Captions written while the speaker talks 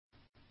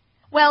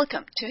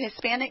Welcome to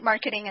Hispanic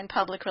Marketing and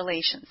Public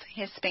Relations,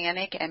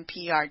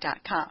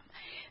 HispanicMPR.com.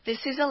 This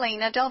is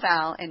Elena Del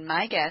Val, and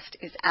my guest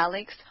is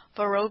Alex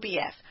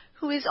Vorobiev,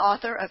 who is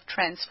author of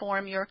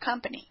Transform Your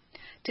Company.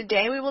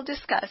 Today we will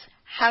discuss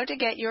how to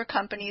get your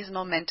company's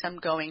momentum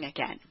going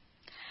again.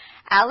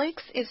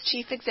 Alex is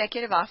Chief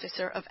Executive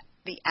Officer of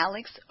the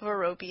Alex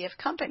Vorobiev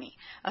Company,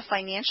 a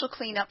financial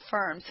cleanup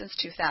firm since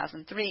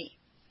 2003.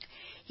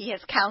 He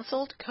has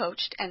counseled,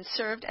 coached, and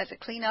served as a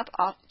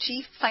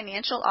Chief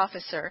Financial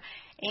Officer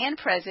and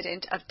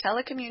President of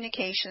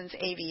Telecommunications,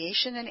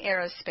 Aviation and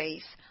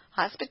Aerospace,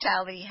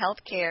 Hospitality,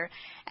 Healthcare,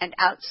 and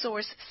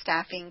Outsource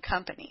Staffing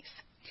companies.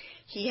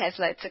 He has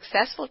led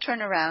successful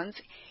turnarounds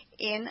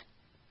in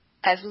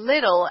as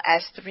little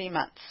as 3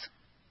 months.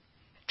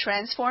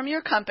 Transform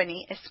Your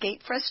Company,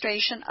 Escape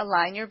Frustration,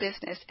 Align Your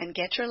Business, and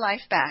Get Your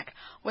Life Back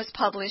was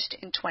published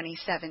in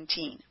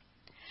 2017.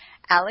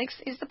 Alex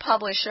is the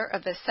publisher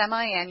of the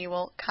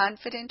semi-annual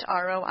Confident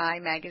ROI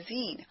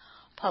magazine,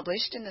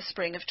 published in the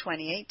spring of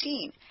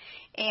 2018,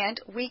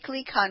 and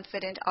weekly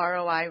Confident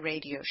ROI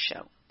radio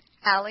show.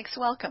 Alex,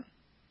 welcome.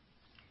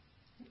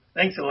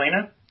 Thanks,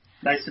 Elena.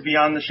 Nice to be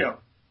on the show.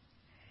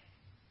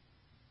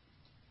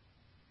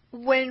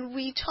 When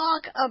we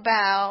talk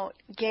about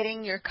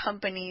getting your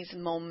company's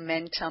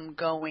momentum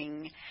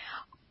going,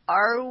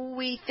 are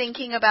we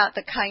thinking about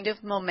the kind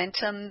of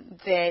momentum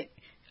that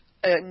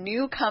a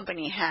new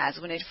company has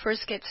when it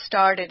first gets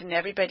started and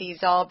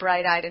everybody's all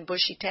bright-eyed and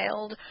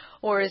bushy-tailed,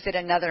 or is it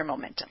another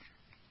momentum?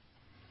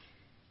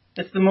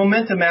 It's the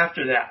momentum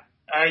after that.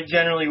 I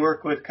generally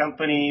work with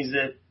companies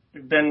that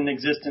have been in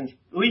existence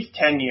at least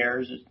 10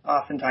 years,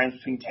 oftentimes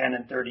between 10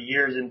 and 30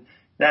 years, and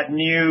that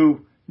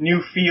new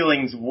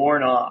feeling's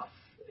worn off,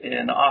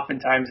 and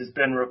oftentimes it's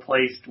been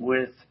replaced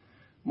with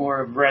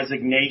more of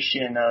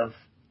resignation of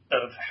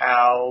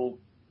how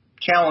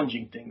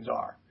challenging things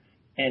are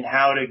and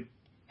how to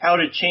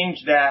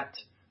change that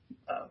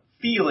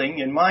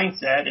feeling and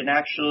mindset and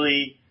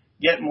actually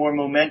get more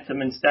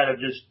momentum instead of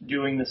just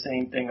doing the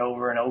same thing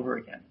over and over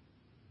again.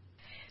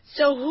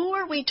 So who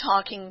are we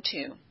talking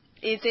to?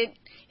 Is it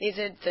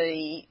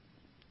the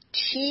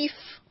chief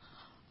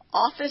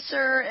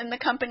officer in the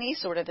company,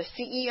 sort of the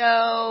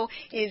CEO?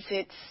 Is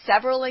it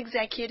several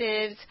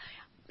executives?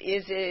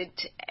 Is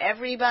it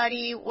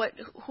everybody?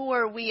 Who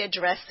are we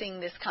addressing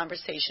this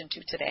conversation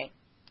to today?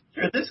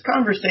 Sure. This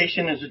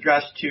conversation is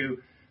addressed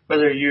to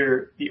whether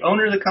you're the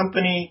owner of the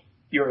company,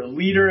 you're a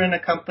leader in a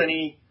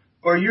company,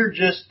 or you're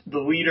just the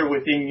leader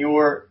within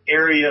your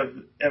area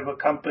of a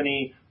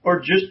company,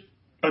 or just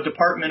a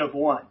department of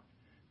one.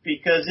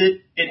 Because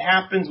it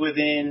happens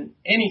within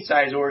any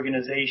size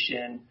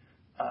organization.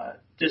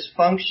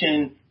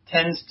 Dysfunction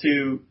tends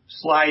to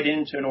slide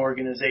into an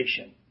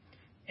organization.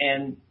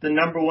 And the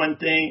number one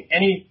thing,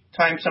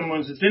 anytime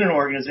someone's within an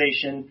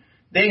organization,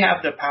 they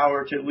have the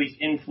power to at least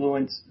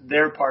influence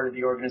their part of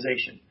the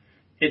organization.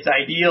 It's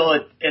ideal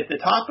at the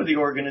top of the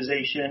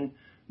organization,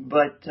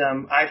 but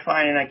I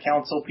find and I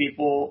counsel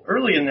people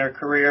early in their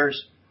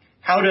careers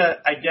how to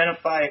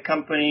identify a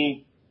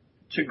company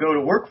to go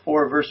to work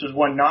for versus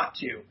one not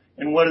to,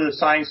 and what are the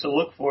signs to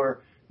look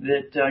for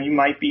that you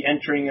might be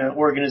entering an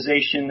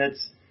organization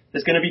that's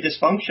going to be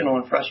dysfunctional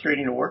and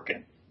frustrating to work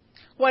in.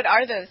 What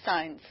are those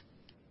signs?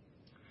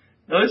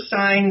 Those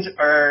signs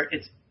are,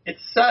 it's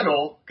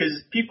subtle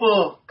because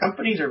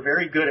companies are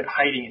very good at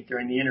hiding it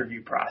during the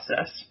interview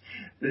process.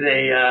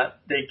 They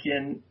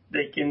can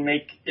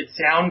make it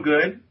sound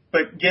good,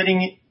 but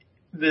getting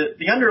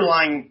the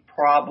underlying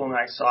problem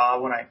I saw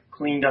when I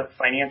cleaned up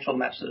financial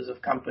messes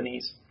of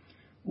companies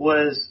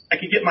was I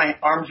could get my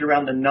arms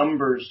around the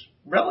numbers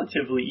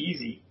relatively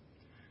easy,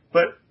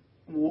 but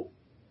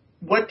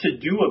what to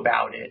do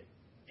about it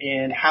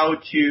and how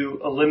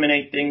to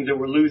eliminate things that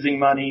were losing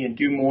money and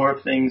do more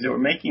of things that were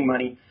making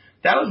money,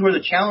 that was where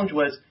the challenge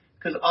was,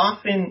 because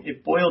often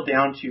it boiled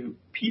down to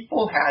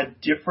people had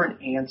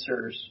different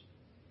answers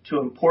to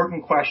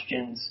important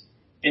questions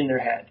in their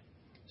head.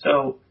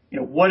 So,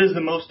 what is the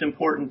most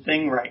important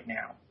thing right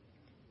now?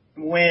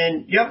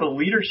 When you have a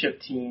leadership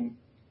team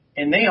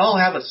and they all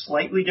have a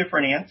slightly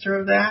different answer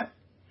of that,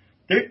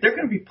 they're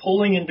going to be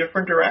pulling in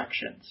different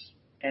directions.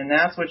 And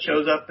that's what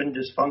shows up in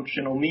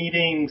dysfunctional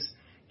meetings,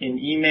 in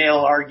email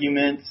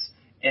arguments,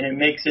 and it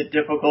makes it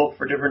difficult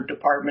for different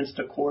departments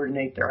to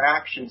coordinate their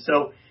actions.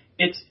 So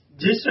it's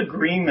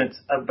disagreements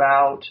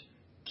about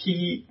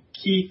key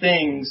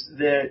things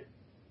that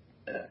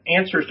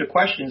answers to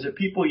questions that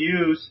people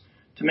use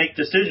to make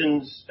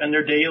decisions in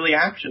their daily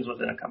actions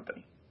within a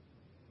company.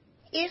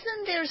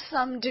 Isn't there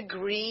some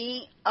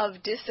degree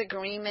of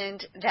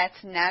disagreement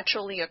that's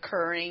naturally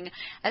occurring,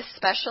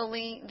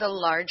 especially the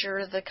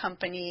larger the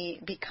company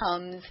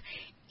becomes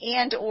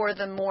and or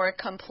the more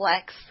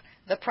complex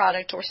the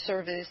product or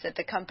service that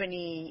the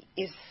company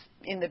is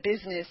in the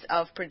business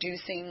of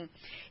producing?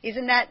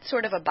 Isn't that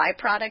sort of a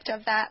byproduct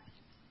of that?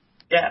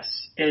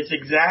 Yes, it's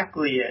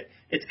exactly it.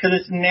 It's because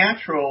it's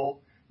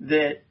natural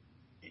that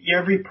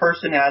every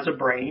person has a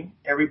brain,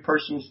 every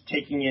person's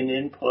taking in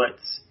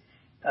inputs,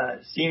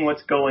 seeing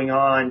what's going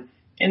on,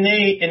 And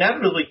they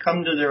inevitably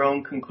come to their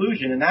own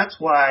conclusion. And that's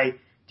why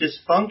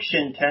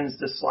dysfunction tends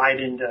to slide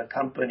into a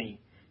company,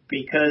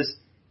 because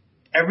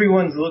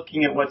everyone's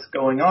looking at what's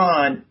going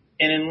on.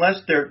 And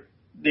unless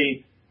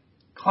they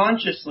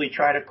consciously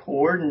try to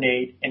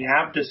coordinate and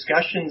have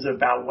discussions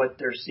about what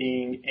they're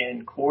seeing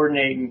and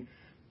coordinate and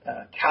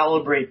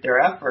calibrate their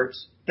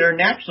efforts, they're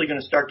naturally going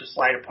to start to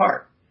slide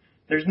apart.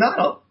 There's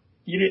not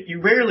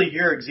you rarely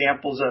hear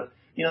examples of,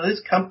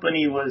 this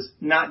company was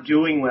not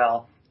doing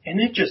well and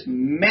it just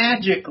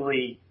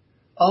magically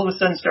all of a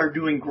sudden started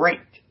doing great.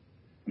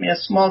 I mean, a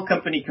small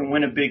company can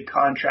win a big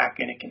contract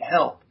and it can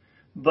help,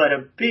 but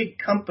a big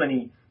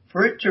company,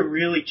 for it to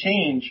really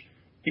change,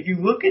 if you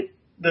look at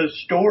those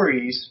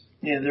stories,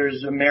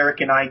 there's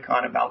American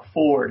Icon about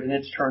Ford and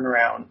its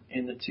turnaround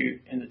in the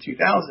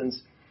 2000s.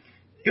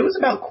 It was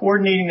about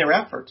coordinating their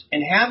efforts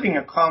and having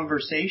a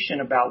conversation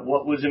about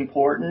what was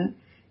important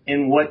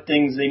and what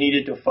things they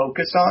needed to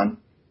focus on.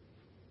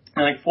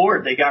 And like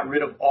Ford, they got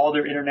rid of all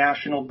their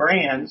international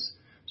brands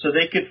so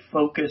they could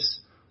focus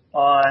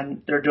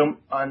on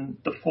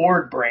the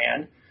Ford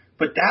brand.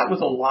 But that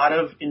was a lot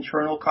of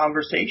internal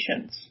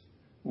conversations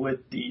with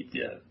the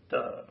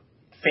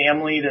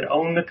family that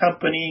owned the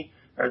company,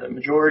 or the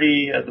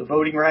majority of the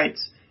voting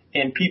rights,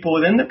 and people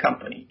within the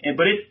company.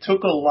 But it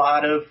took a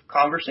lot of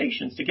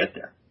conversations to get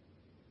there.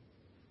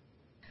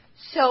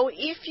 So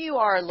if you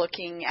are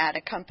looking at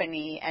a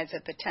company as a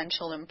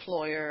potential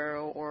employer,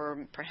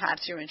 or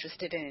perhaps you're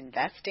interested in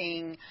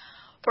investing,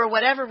 for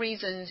whatever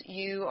reasons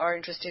you are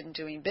interested in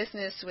doing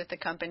business with the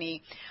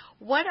company,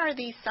 what are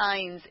these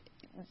signs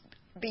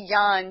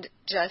beyond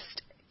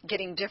just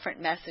getting different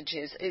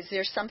messages? Is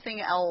there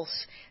something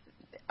else?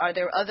 Are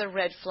there other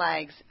red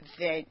flags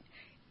that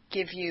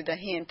give you the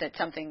hint that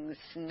something's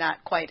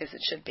not quite as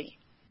it should be?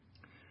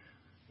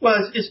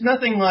 Well, it's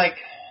nothing like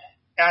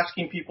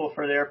asking people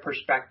for their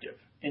perspective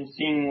and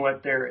seeing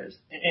what there is.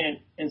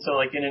 And so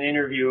like in an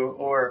interview,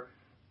 or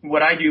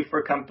what I do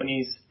for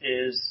companies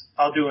is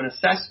I'll do an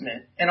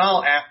assessment and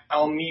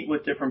I'll meet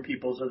with different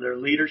peoples of their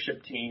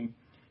leadership team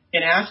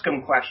and ask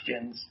them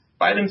questions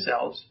by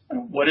themselves.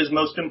 What is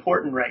most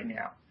important right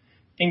now?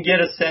 And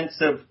get a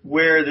sense of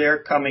where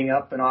they're coming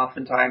up. And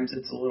oftentimes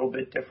it's a little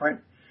bit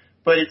different,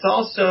 but it's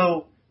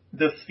also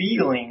the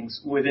feelings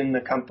within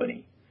the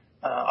company.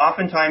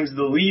 Oftentimes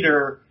the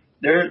leader,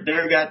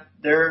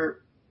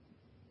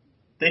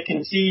 they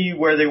can see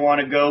where they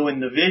want to go in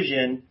the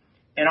vision.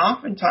 And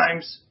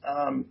oftentimes,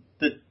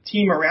 the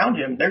team around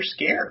him, they're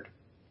scared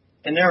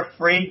and they're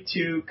afraid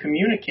to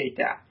communicate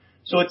that.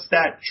 So it's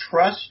that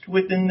trust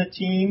within the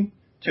team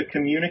to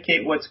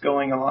communicate what's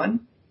going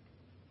on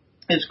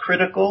is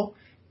critical.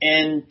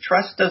 And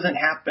trust doesn't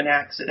happen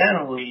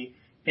accidentally.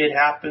 It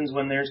happens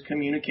when there's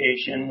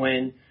communication,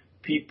 when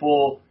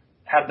people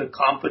have the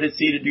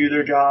competency to do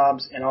their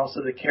jobs and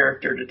also the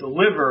character to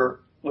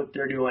deliver what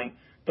they're doing.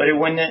 But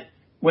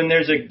when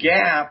there's a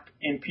gap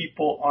and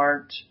people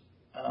aren't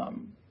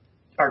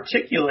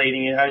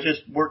articulating it, I was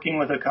just working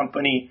with a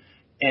company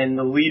and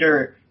the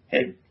leader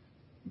had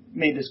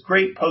made this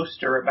great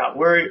poster about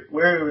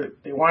where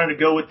they wanted to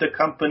go with the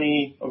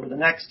company over the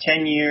next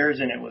 10 years,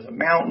 and it was a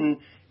mountain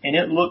and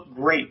it looked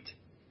great.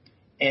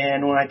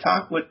 And when I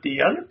talked with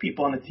the other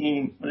people on the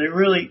team,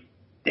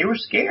 they were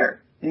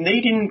scared and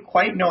they didn't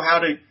quite know how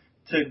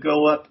to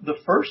go up the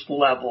first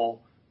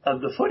level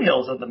of the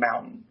foothills of the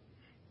mountain.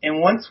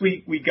 And once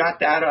we got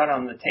that out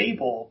on the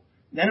table,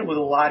 then it was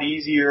a lot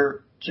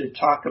easier to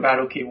talk about,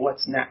 okay,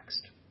 what's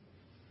next?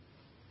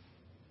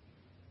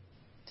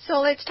 So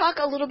let's talk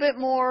a little bit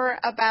more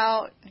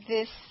about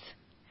this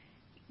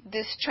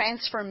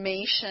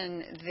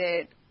transformation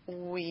that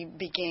we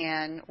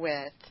began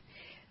with.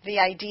 The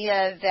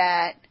idea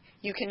that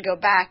you can go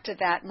back to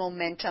that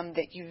momentum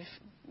that you've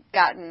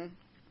gotten,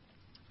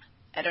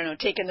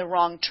 taken the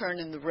wrong turn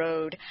in the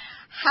road.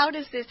 How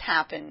does this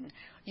happen?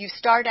 You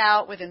start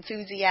out with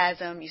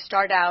enthusiasm. You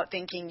start out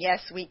thinking, yes,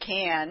 we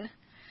can.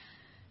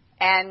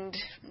 And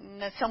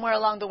somewhere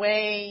along the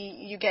way,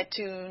 you get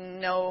to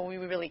know we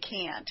really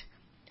can't.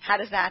 How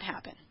does that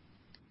happen?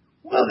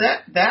 Well,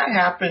 that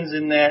happens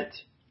in that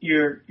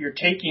you're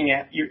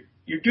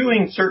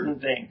doing certain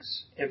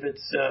things. If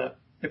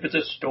it's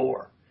a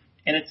store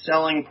and it's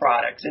selling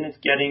products and it's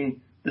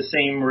getting the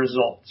same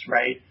results,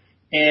 right?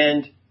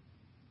 And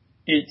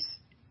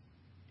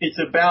it's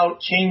about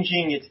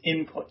changing its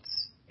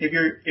inputs.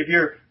 If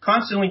you're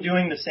constantly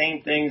doing the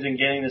same things and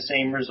getting the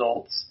same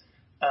results,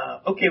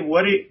 okay,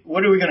 what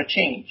are we going to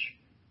change?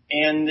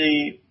 And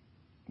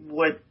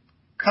what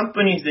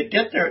companies that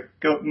get their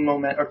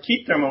momentum or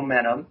keep their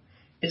momentum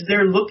is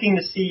they're looking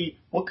to see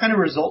what kind of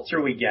results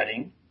are we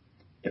getting.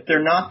 If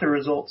they're not the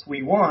results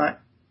we want,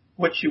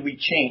 what should we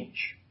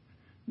change?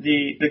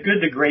 The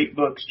Good to Great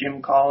books,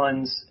 Jim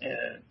Collins,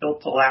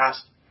 Built to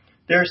Last,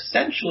 they're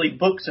essentially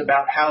books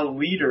about how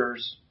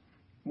leaders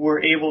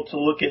were able to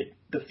look at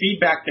the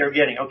feedback they're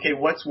getting. Okay,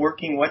 what's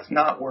working, what's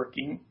not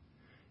working,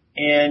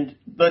 and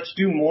let's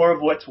do more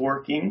of what's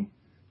working.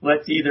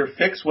 Let's either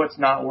fix what's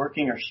not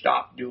working or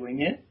stop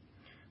doing it.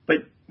 But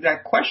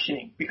that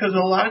questioning, because a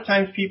lot of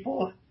times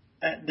people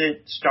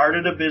that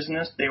started a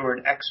business. They were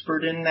an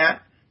expert in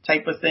that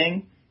type of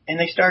thing, and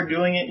they started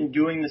doing it and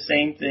doing the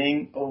same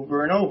thing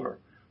over and over.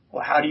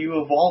 Well, how do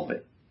you evolve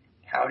it?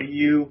 How do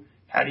you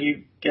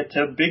get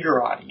to a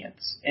bigger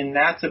audience? And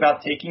that's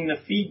about taking the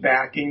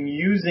feedback and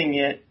using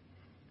it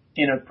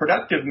in a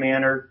productive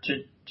manner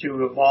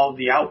to evolve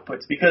the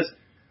outputs, because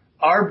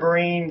our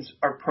brains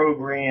are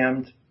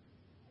programmed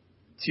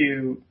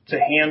to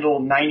handle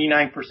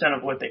 99%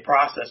 of what they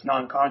process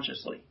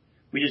non-consciously.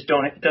 We just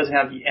don't, it doesn't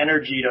have the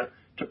energy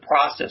to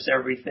process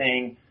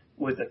everything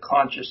with a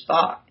conscious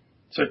thought.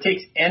 So it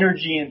takes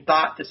energy and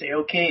thought to say,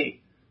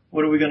 okay,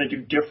 what are we going to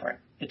do different?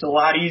 It's a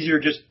lot easier,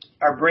 just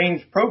our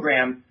brain's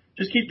program,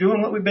 just keep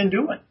doing what we've been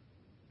doing.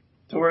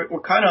 So we're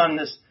kind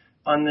of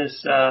on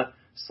this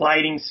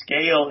sliding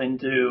scale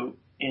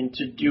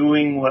into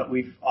doing what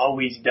we've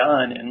always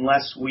done,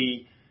 unless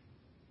we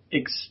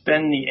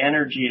expend the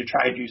energy to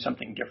try to do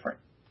something different.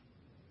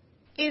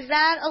 Is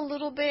that a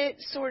little bit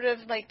sort of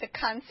like the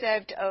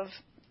concept of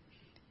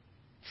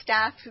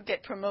staff who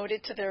get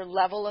promoted to their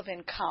level of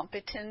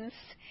incompetence,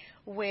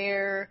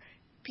 where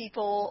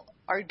people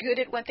are good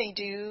at what they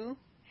do,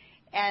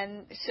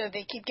 and so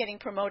they keep getting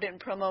promoted and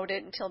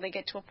promoted until they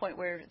get to a point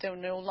where they're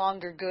no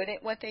longer good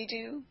at what they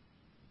do?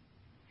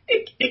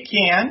 It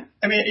can.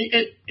 I mean,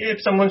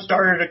 if someone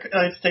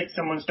let's take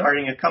someone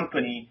starting a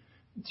company,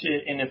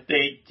 and if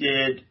they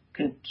did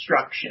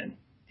construction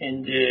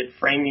and did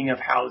framing of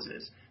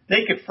houses,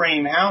 they could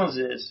frame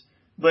houses,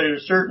 but at a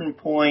certain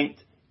point,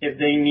 if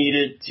they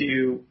needed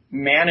to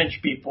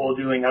manage people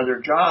doing other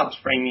jobs,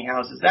 framing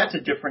houses, that's a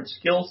different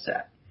skill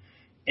set.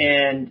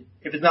 And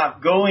if it's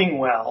not going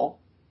well,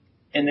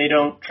 and they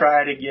don't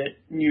try to get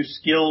new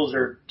skills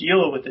or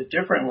deal with it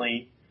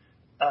differently,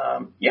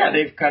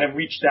 they've kind of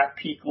reached that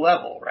peak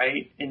level,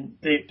 right? And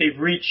they've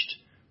reached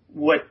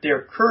what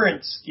their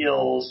current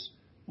skills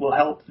will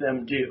help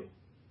them do.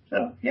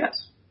 So,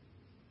 yes.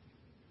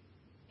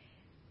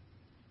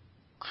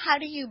 How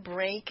do you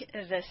break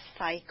the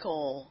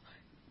cycle?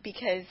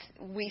 Because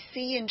we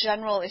see in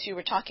general, as you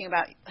were talking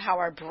about, how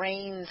our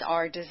brains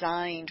are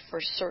designed for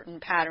certain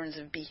patterns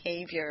of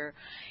behavior.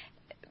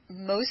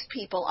 Most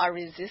people are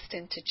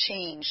resistant to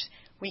change.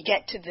 We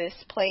get to this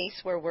place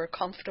where we're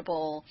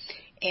comfortable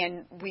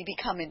and we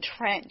become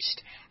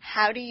entrenched.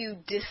 How do you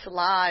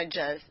dislodge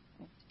a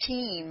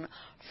team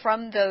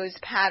from those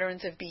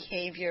patterns of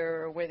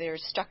behavior where they're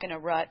stuck in a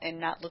rut and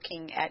not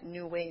looking at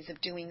new ways of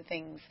doing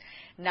things,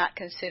 not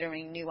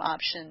considering new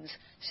options,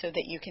 so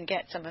that you can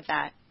get some of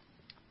that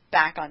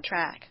back on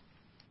track?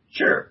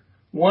 Sure.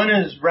 One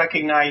is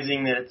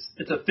recognizing that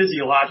it's a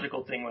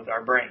physiological thing with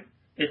our brain.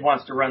 It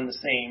wants to run the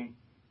same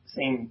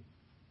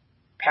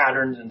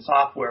patterns and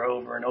software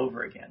over and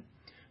over again.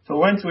 So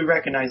once we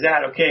recognize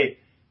that, okay,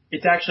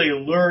 it's actually a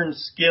learned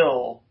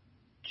skill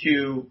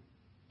to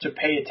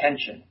pay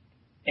attention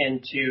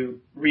and to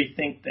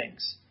rethink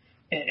things.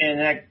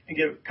 And I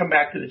come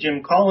back to the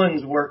Jim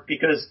Collins work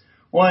because,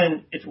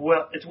 one, it's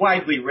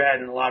widely read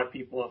and a lot of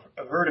people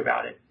have heard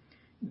about it.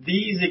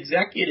 These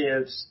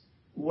executives,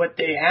 what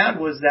they had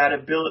was that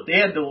ability, they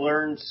had the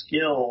learned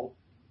skill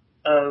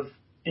of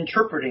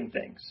interpreting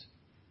things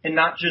and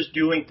not just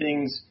doing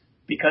things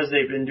because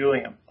they've been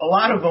doing them. A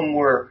lot of them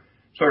were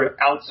sort of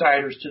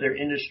outsiders to their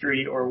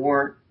industry or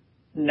weren't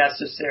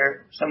necessary.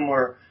 Some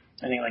were,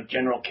 I think, like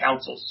general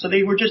counsels. So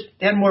they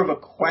had more of a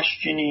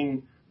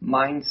questioning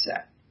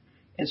mindset.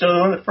 And so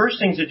one of the first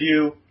things to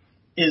do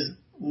is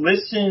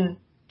listen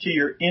to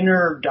your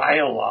inner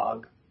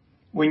dialogue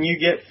when you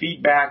get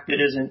feedback that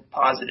isn't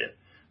positive.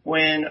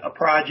 When a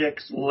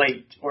project's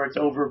late or it's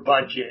over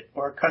budget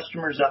or a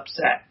customer's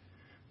upset,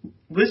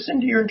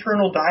 listen to your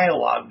internal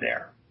dialogue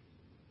there.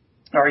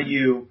 Are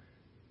you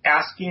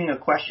asking a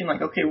question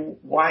like, okay,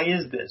 why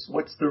is this?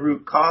 What's the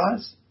root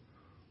cause?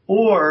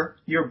 Or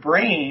your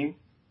brain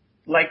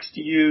likes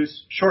to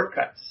use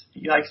shortcuts.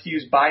 He likes to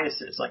use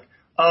biases like,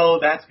 oh,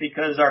 that's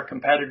because our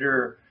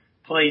competitor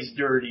plays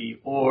dirty,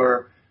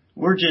 or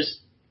we're just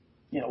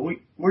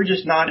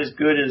not as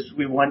good as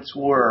we once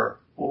were,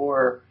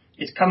 or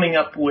it's coming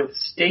up with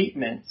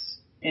statements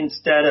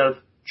instead of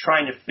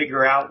trying to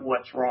figure out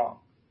what's wrong.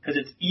 Because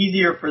it's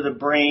easier for the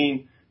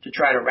brain to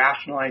try to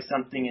rationalize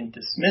something and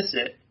dismiss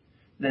it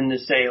than to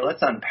say,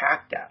 let's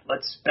unpack that.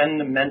 Let's spend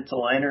the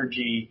mental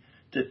energy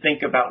to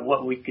think about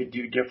what we could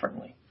do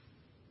differently.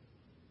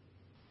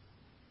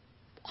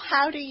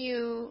 How do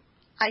you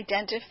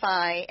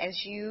identify, as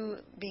you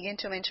begin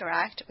to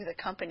interact with a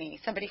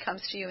company, somebody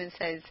comes to you and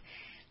says,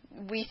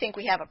 we think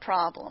we have a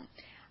problem.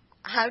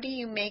 How do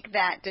you make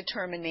that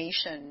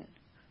determination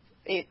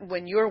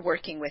when you're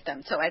working with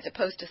them? So as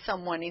opposed to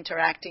someone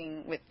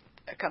interacting with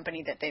a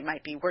company that they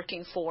might be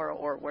working for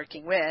or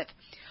working with,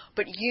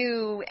 but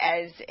you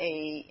as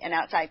an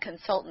outside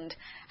consultant,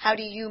 how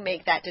do you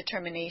make that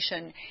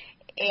determination?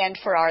 And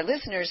for our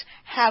listeners,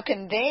 how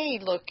can they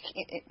look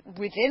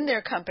within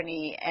their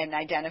company and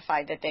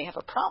identify that they have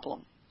a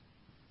problem?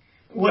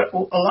 A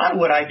lot of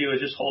what I do is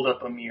just hold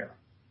up a mirror.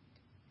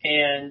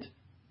 And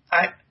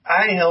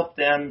I help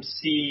them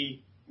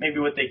see maybe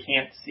what they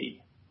can't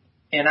see.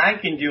 And I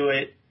can do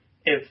it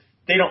if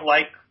they don't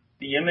like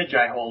the image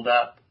I hold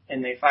up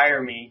and they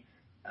fire me,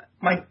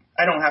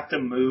 I don't have to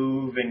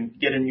move and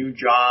get a new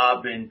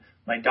job, and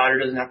my daughter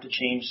doesn't have to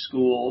change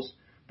schools.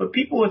 But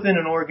people within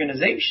an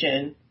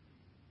organization,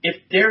 if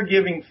they're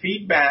giving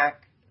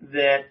feedback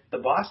that the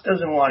boss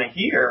doesn't want to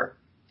hear,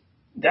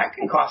 that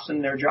can cost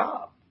them their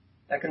job.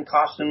 That can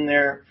cost them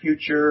their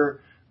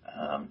future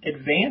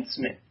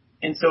advancement.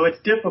 And so it's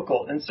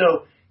difficult. And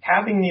so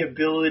having the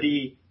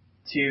ability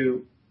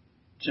to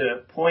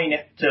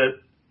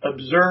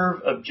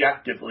observe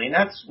objectively, and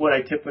that's what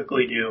I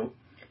typically do,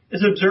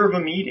 is observe a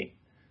meeting.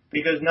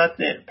 Because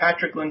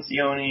Patrick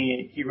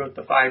Lencioni, he wrote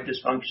The 5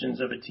 Dysfunctions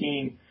of a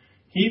Team.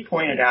 He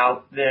pointed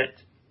out that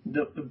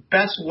the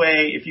best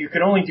way, if you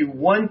could only do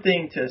one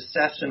thing to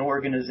assess an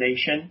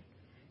organization,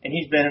 and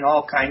he's been in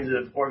all kinds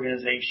of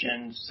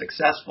organizations,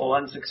 successful,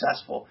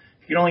 unsuccessful,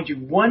 if you can only do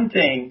one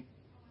thing,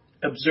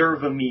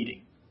 observe a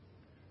meeting.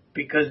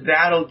 Because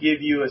that'll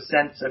give you a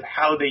sense of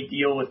how they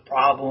deal with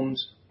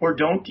problems or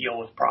don't deal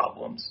with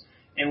problems.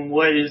 And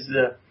what's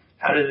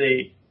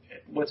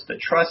the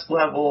trust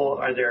level?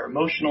 Are there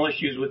emotional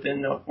issues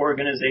within the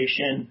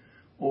organization?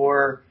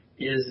 Or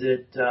is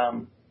it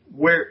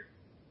where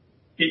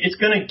it's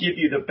going to give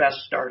you the best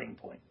starting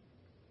point?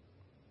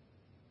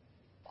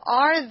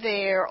 Are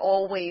there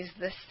always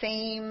the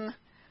same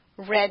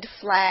red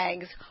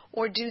flags,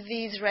 or do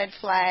these red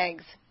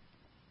flags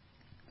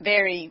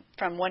vary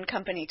from one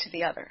company to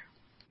the other?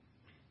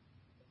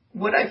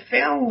 What I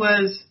found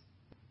was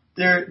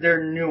they're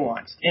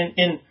nuanced.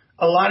 And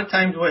a lot of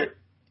times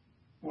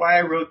why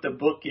I wrote the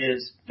book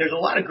is there's a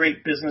lot of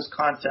great business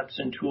concepts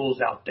and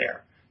tools out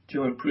there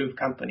to improve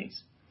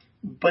companies,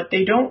 but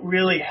they don't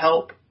really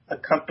help a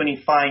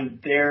company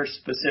find their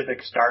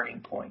specific starting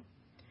point.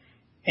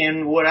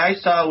 And what I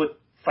saw with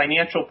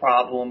financial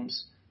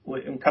problems,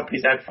 when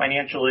companies had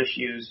financial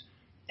issues,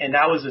 and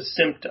that was a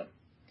symptom.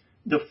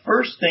 The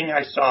first thing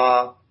I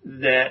saw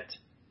that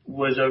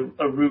was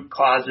a root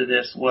cause of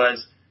this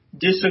was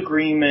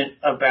disagreement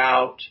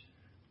about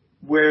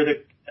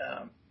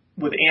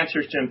with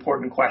answers to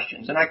important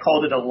questions, and I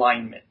called it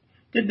alignment.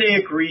 Did they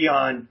agree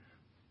on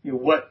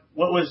what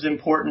was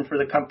important for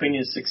the company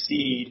to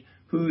succeed?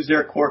 Who's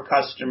their core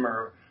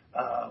customer?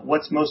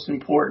 What's most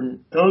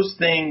important? Those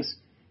things.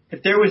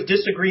 If there was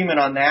disagreement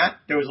on that,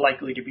 there was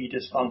likely to be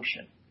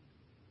dysfunction.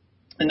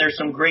 And there's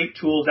some great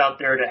tools out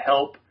there to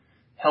help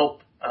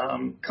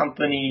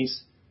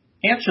companies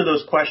answer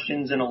those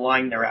questions and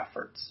align their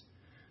efforts.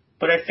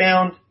 But I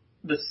found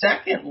the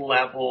second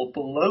level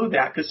below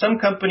that, because some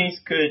companies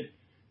could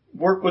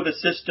work with a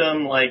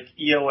system like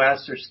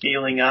EOS or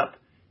Scaling Up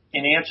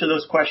and answer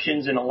those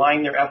questions and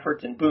align their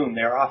efforts, and boom,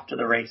 they're off to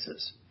the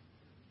races.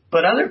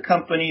 But other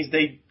companies,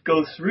 they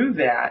go through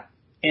that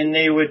and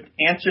they would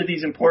answer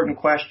these important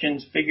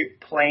questions,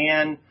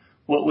 plan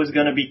what was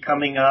going to be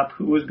coming up,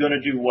 who was going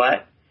to do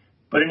what,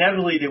 but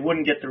inevitably they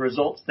wouldn't get the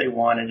results they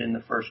wanted in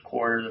the first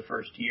quarter, the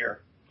first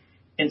year.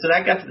 And so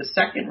that got to the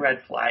second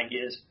red flag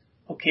is,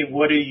 okay,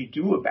 what do you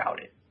do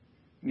about it?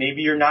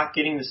 Maybe you're not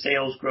getting the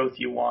sales growth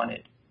you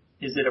wanted.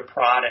 Is it a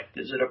product?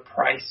 Is it a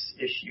price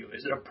issue?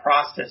 Is it a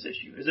process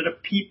issue? Is it a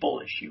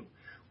people issue?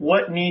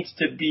 What needs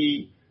to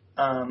be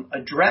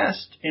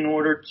addressed in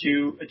order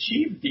to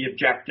achieve the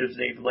objectives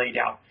they've laid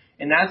out?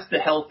 And that's the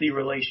healthy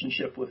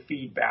relationship with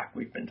feedback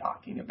we've been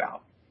talking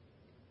about.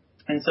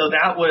 And so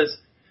that was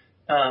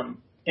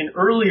an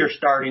earlier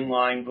starting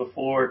line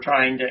before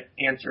trying to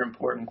answer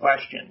important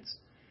questions.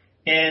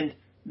 And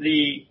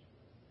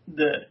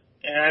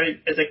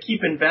as I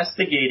keep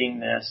investigating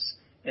this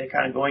and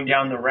kind of going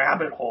down the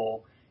rabbit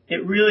hole,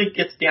 it really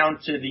gets down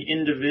to the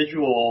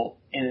individual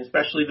and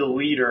especially the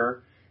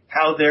leader,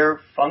 how they're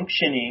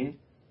functioning.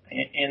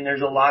 And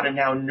there's a lot of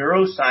now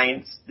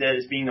neuroscience that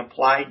is being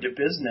applied to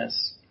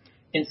business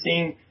and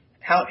seeing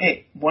how,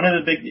 one of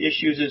the big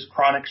issues is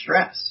chronic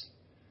stress.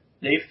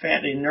 The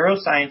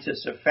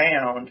neuroscientists have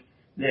found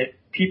that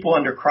people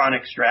under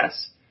chronic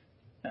stress,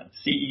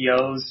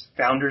 CEOs,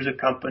 founders of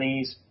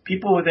companies,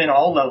 people within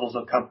all levels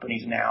of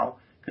companies now,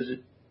 because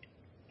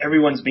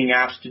everyone's being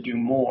asked to do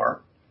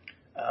more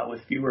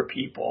with fewer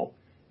people,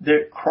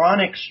 that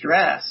chronic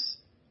stress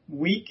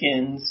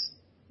weakens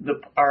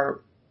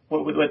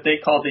what they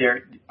call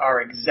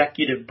our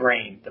executive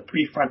brain, the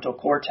prefrontal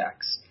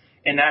cortex.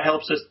 And that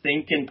helps us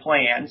think and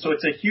plan. So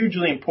it's a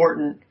hugely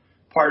important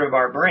part of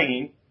our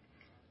brain,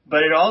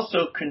 but it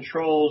also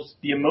controls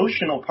the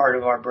emotional part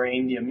of our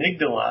brain, the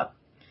amygdala.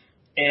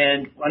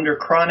 And under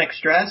chronic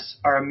stress,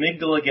 our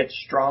amygdala gets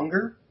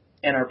stronger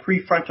and our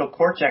prefrontal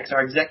cortex,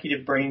 our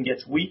executive brain,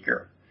 gets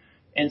weaker.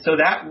 And so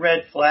that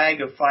red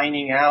flag of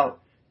finding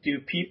out,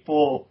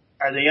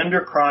 are they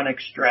under chronic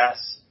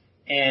stress?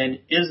 And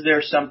is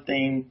there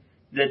something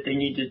that they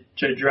need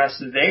to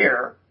address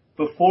there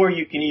before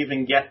you can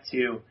even get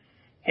to,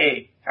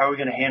 hey, how are we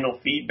going to handle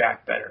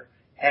feedback better?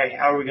 Hey,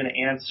 how are we going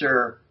to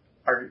answer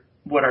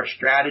what our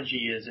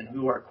strategy is and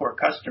who our core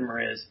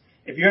customer is?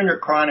 If you're under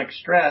chronic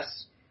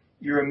stress,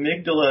 your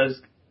amygdala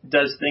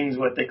does things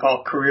what they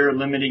call career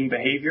limiting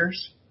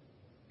behaviors.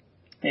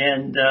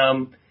 And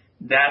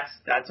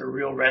that's a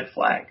real red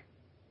flag.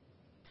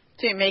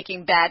 So you're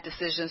making bad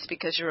decisions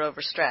because you're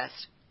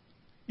overstressed.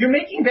 You're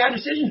making bad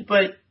decisions,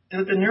 but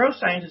what the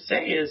neuroscientists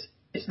say is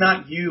it's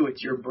not you,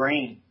 it's your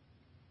brain.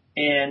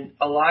 And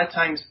a lot of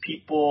times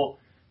people,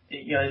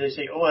 they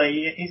say, oh,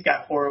 he's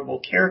got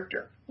horrible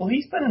character. Well,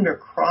 he's been under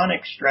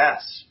chronic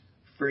stress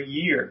for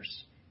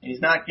years. And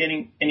he's not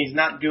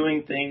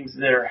doing things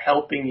that are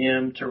helping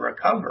him to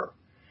recover.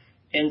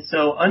 And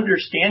so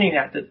understanding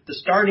that the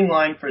starting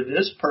line for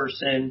this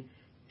person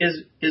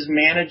is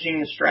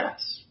managing the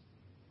stress.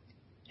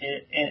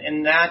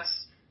 And that's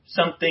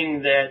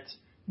something that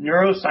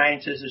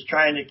neuroscientists is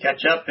trying to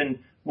catch up. And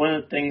one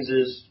of the things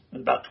is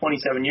about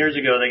 27 years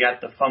ago, they got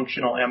the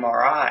functional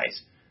MRIs.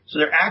 So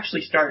they're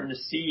actually starting to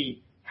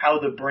see how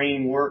the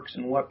brain works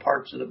and what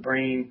parts of the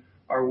brain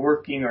are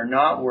working or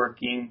not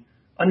working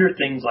under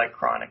things like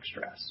chronic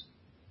stress.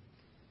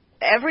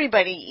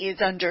 Everybody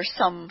is under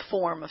some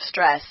form of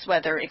stress,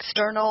 whether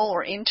external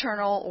or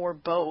internal or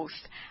both.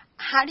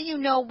 How do you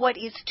know what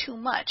is too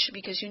much?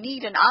 Because you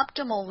need an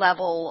optimal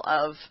level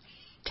of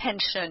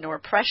tension or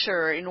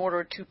pressure in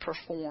order to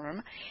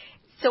perform.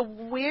 So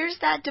where's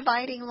that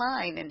dividing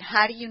line, and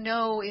how do you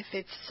know if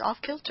it's off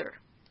kilter?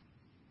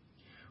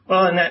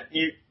 Well, and that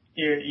you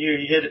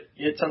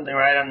hit something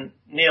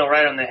nail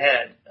right on the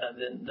head.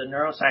 The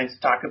neuroscience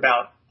talk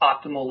about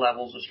optimal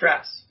levels of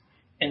stress,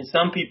 and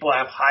some people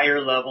have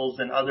higher levels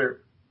than other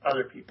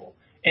people,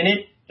 and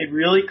it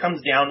really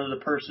comes down to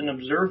the person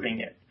observing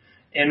it.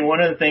 And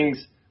one of the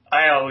things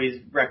I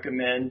always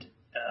recommend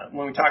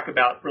when we talk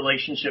about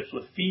relationships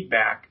with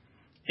feedback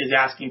is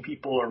asking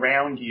people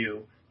around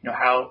you,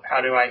 how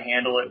do I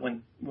handle it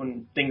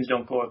when things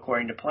don't go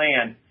according to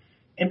plan?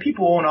 And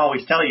people won't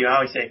always tell you. I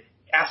always say,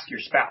 ask your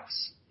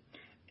spouse.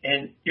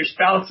 And your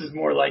spouse is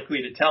more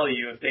likely to tell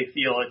you if they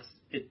feel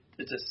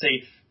it's a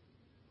safe,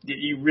 that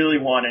you really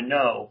want to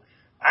know.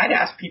 I'd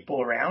ask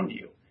people around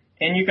you.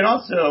 And you can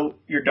also,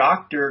 your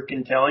doctor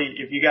can tell you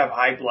if you have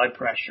high blood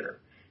pressure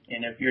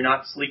and if you're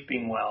not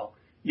sleeping well,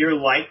 you're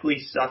likely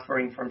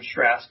suffering from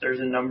stress. There's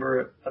a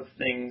number of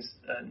things,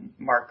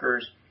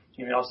 markers.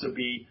 You may also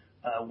be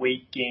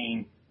weight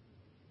gain.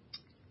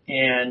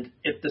 And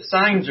if the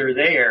signs are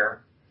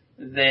there,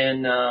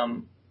 then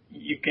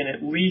you can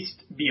at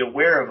least be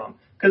aware of them.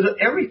 Because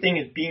everything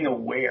is being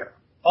aware.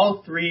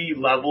 All three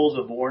levels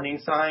of warning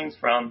signs,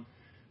 from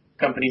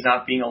companies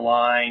not being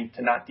aligned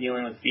to not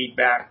dealing with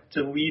feedback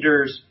to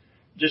leaders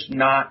just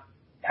not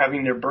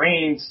having their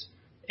brains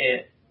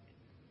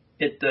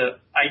at the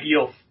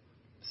ideal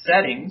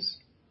settings,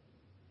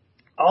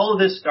 all of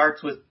this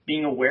starts with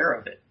being aware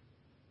of it.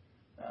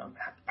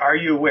 Are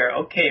you aware?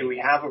 Okay, we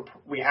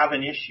have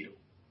an issue.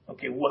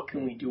 Okay, what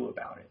can we do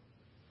about it?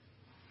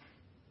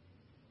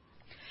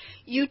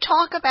 You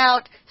talk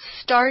about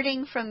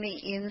starting from the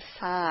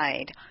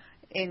inside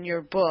in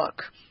your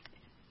book.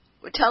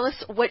 Tell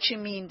us what you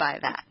mean by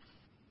that.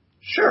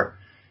 Sure.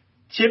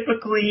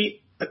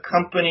 Typically, a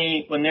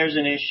company, when there's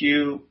an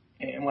issue,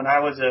 and when I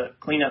was a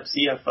cleanup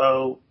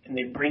CFO and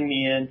they bring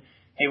me in,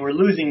 hey, we're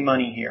losing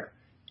money here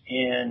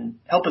and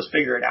help us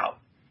figure it out.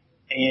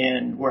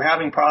 And we're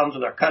having problems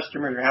with our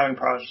customers, we're having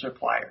problems with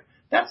supplier.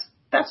 That's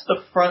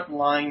the front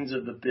lines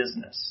of the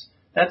business.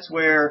 That's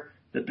where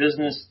the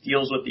business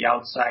deals with the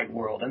outside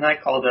world. And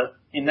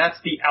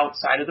that's the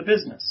outside of the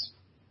business.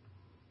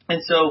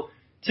 And so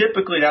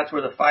typically that's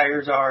where the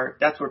fires are.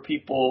 That's where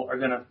people are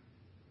going to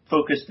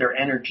focus their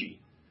energy.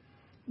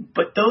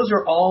 But those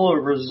are all a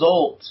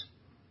result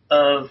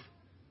of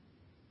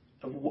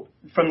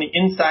from the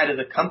inside of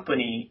the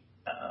company,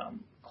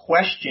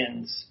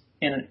 questions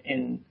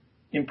in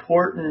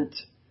important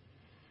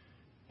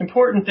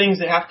things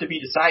that have to be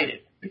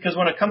decided. Because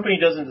when a company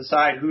doesn't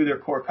decide who their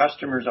core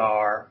customers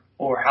are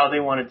or how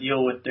they want to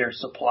deal with their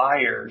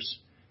suppliers,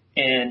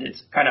 and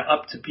it's kind of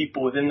up to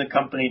people within the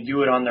company to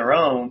do it on their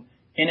own,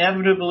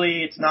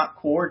 inevitably it's not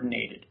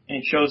coordinated and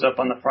it shows up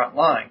on the front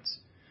lines.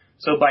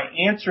 So by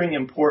answering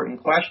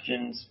important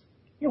questions,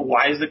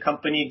 why does the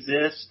company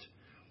exist?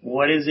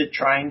 What is it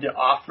trying to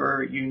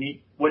offer?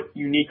 What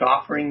unique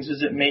offerings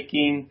is it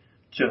making?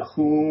 To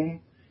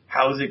whom?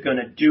 How is it going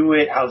to do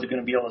it? How is it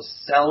going to be able to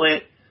sell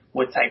it?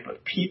 What type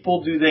of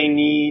people do they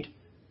need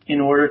in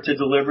order to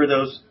deliver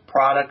those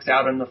products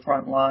out on the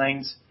front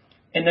lines?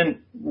 And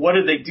then what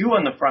do they do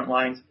on the front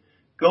lines?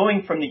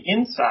 Going from the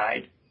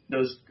inside,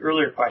 those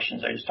earlier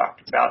questions I just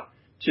talked about,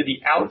 to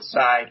the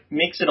outside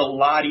makes it a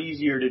lot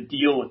easier to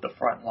deal with the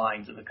front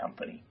lines of the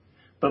company.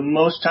 But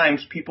most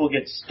times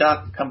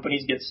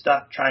companies get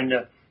stuck trying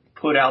to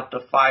put out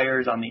the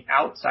fires on the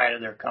outside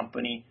of their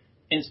company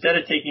instead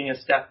of taking a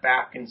step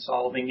back and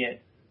solving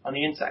it on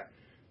the inside.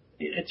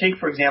 Take,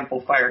 for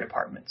example, fire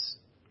departments.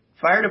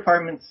 Fire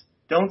departments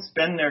don't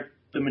spend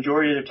the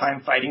majority of their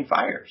time fighting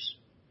fires.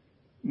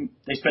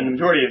 They spend the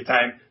majority of their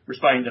time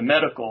responding to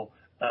medical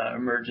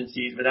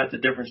emergencies, but that's a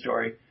different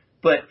story.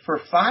 But for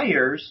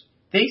fires,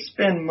 they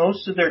spend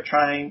most of their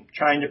time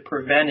trying to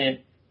prevent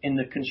it in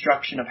the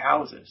construction of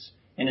houses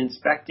and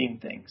inspecting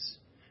things.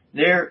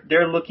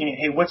 They're looking at,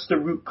 hey, what's the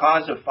root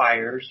cause of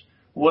fires?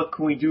 What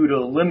can we do to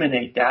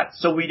eliminate that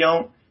so we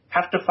don't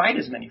have to fight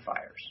as many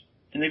fires?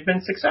 And they've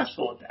been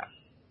successful at that.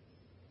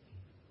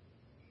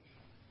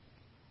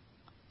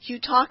 You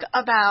talk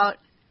about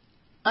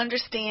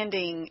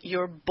understanding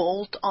your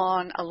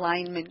bolt-on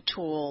alignment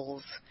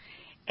tools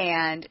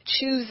and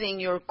choosing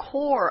your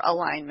core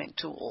alignment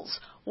tools.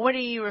 What are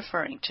you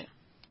referring to?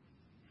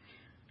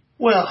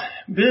 Well,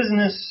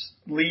 business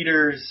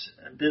leaders,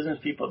 business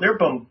people, they're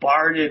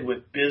bombarded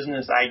with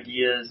business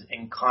ideas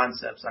and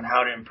concepts on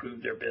how to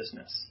improve their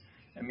business.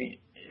 I mean,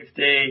 if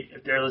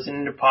they're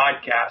listening to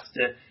podcasts,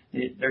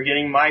 they're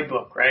getting my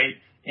book, right?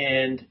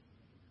 And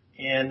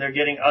they're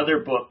getting other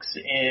books,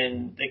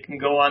 and they can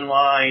go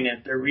online.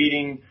 If they're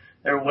reading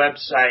their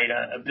website,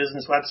 a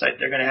business website,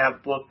 they're going to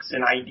have books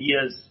and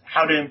ideas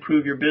how to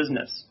improve your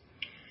business.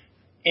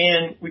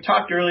 And we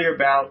talked earlier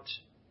about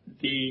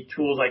the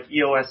tools like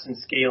EOS and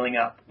Scaling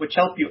Up, which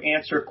help you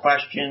answer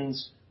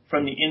questions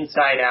from the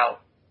inside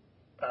out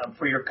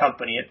for your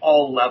company at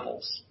all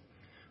levels.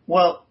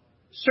 Well,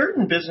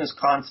 certain business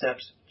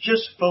concepts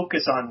just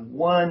focus on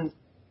one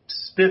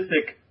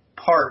specific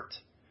part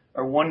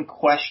or one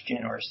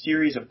question or a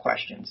series of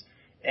questions.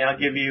 And I'll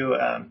give you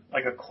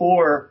like a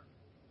core,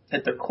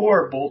 at the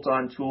core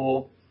bolt-on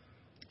tool,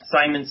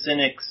 Simon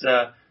Sinek's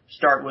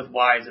Start With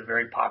Why is a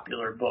very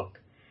popular book.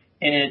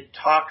 And it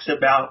talks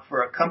about,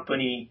 for a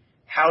company,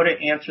 how to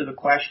answer the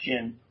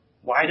question,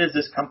 why does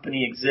this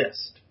company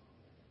exist?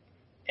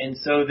 And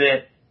so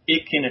that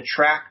it can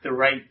attract the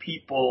right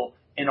people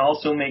and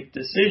also make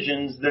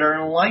decisions that are in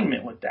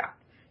alignment with that.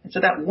 And so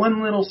that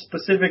one little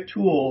specific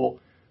tool,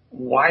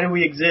 why do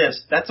we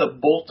exist? That's a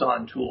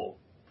bolt-on tool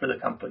for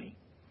the company.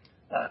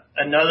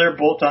 Another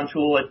bolt-on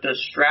tool at the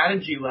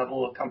strategy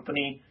level of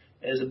company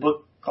is a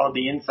book called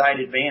The Inside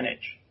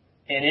Advantage.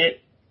 And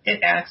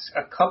it asks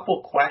a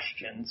couple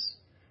questions.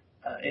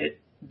 It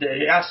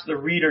asks the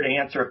reader to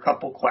answer a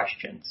couple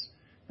questions.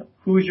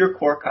 Who's your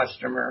core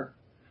customer?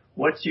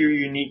 What's your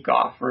unique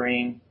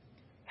offering?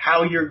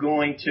 How you're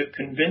going to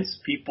convince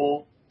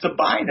people to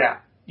buy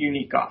that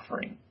unique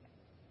offering.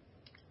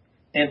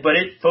 But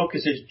it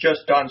focuses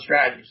just on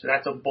strategy. So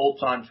that's a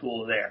bolt-on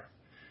tool there.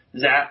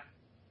 Does that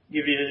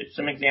give you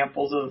some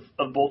examples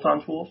of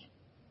bolt-on tools?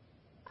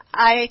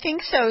 I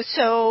think so.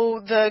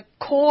 So the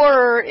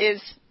core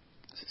is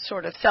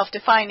sort of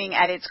self-defining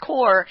at its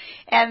core,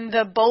 and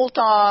the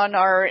bolt-on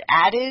are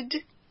added?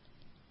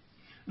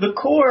 The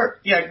core,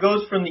 it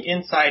goes from the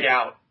inside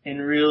out,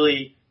 and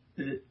really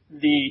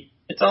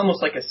it's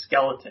almost like a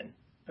skeleton,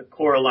 the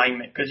core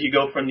alignment, because you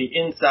go from the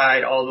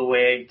inside all the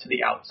way to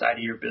the outside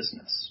of your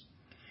business.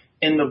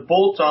 And the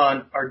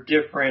bolt-on are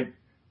different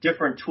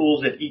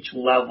tools at each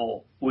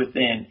level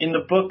within. In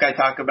the book, I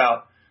talk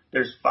about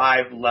there's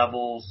 5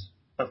 levels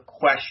of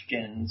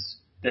questions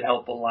that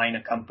help align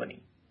a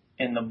company.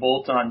 And the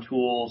bolt-on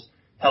tools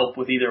help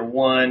with either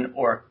one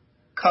or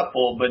a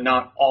couple, but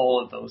not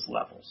all of those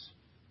levels.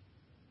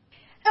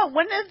 Now,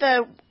 one of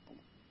the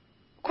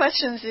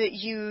questions that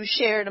you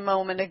shared a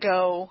moment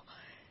ago,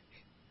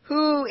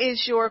 who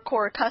is your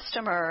core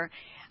customer?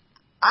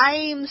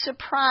 I'm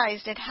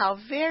surprised at how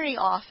very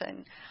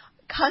often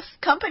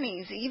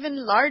companies,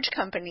 even large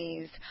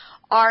companies,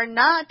 are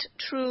not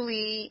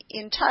truly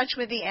in touch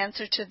with the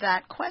answer to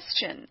that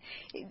question.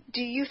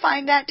 Do you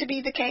find that to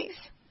be the case?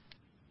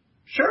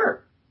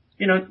 Sure.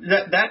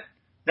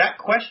 That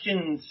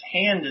question's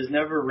hand is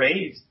never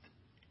raised.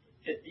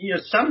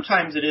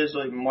 Sometimes it is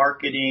like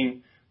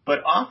marketing, but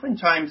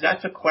oftentimes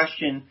that's a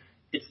question.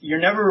 You're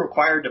never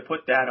required to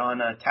put that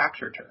on a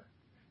tax return.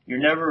 You're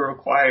never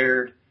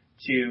required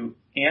to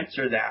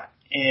answer that.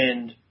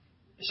 And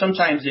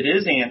sometimes it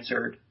is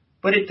answered,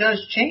 but it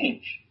does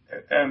change.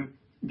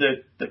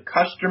 The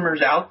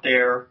customers out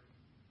there,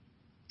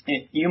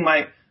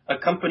 a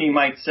company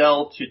might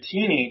sell to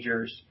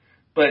teenagers,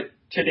 but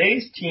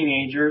today's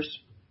teenagers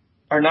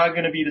are not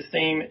going to be the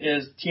same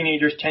as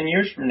teenagers 10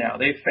 years from now.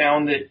 They've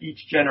found that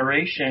each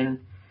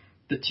generation,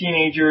 the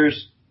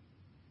teenagers,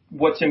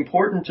 what's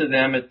important to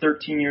them at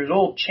 13 years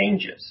old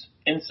changes.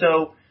 And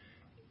so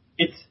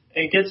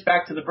it gets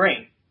back to the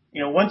brain.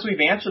 Once we've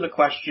answered the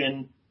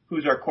question,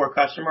 who's our core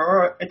customer,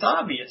 or it's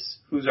obvious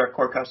who's our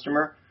core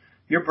customer,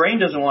 your brain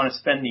doesn't want to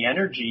spend the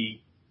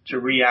energy to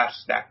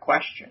re-ask that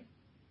question,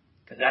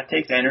 because that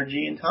takes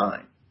energy and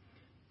time.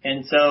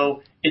 And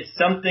so it's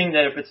something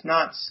that if it's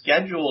not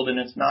scheduled and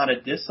it's not a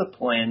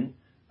discipline,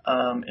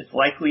 it's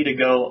likely to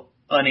go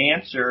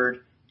unanswered,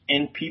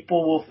 and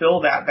people will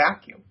fill that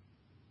vacuum.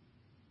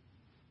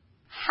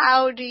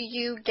 How do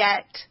you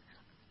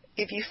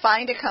if you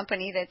find a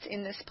company that's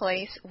in this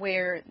place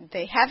where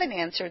they haven't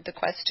answered the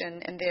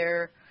question and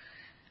they're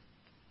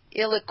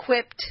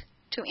ill-equipped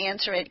to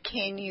answer it,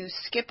 can you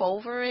skip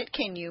over it?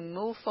 Can you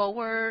move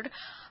forward?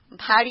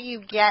 How do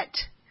you get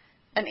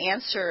an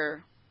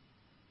answer?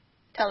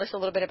 Tell us a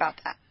little bit about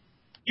that.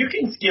 You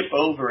can skip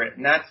over it,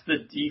 and that's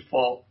the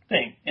default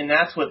thing. And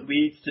that's what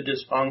leads to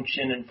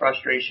dysfunction and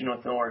frustration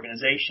within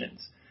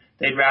organizations.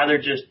 They'd rather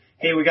just,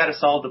 hey, we got to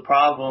solve the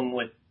problem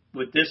with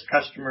this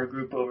customer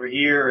group over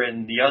here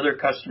and the other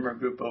customer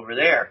group over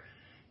there.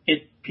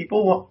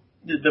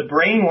 The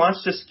brain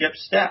wants to skip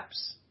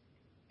steps.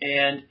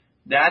 And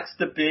that's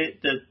a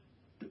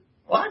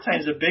lot of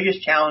times the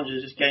biggest challenge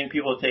is just getting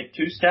people to take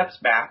 2 steps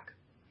back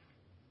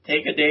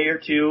take a day or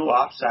two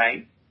off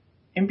site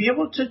and be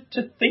able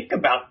to think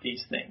about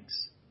these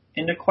things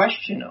and to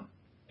question them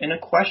and to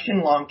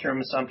question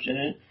long-term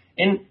assumption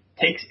and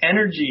takes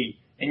energy,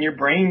 and your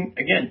brain,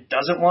 again,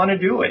 doesn't want to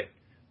do it.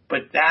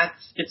 But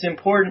it's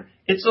important.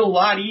 It's a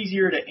lot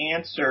easier to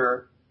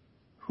answer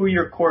who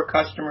your core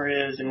customer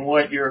is and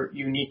what your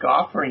unique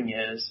offering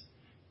is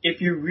if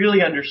you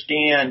really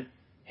understand,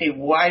 hey,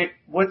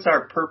 what's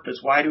our purpose?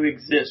 Why do we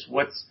exist?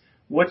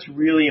 What's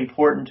really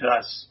important to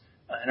us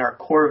and our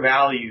core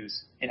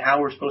values and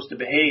how we're supposed to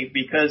behave?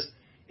 Because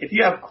if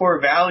you have core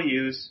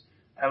values,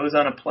 I was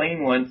on a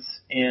plane once,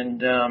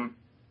 and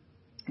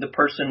the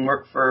person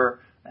worked for,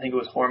 I think it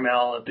was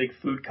Hormel, a big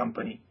food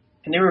company,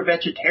 and they were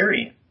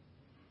vegetarian.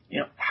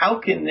 How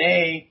can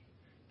they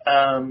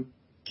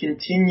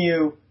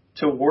continue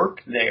to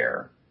work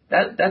there?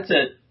 That's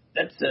a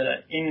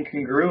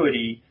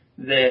incongruity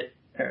that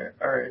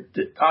or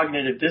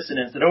cognitive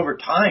dissonance that over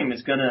time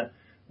is going to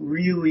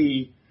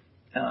really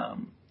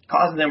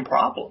cause them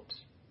problems.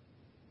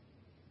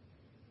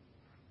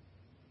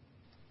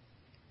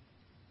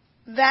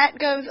 That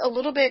goes a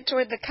little bit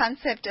toward the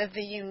concept of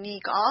the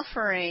unique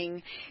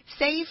offering.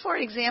 Say, for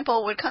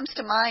example, what comes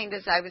to mind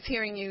as I was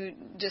hearing you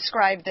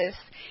describe this,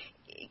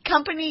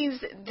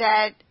 companies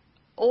that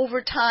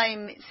over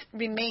time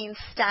remain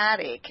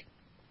static.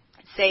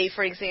 Say,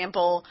 for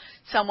example,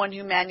 someone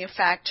who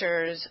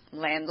manufactures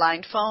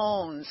landline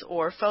phones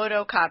or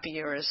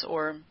photocopiers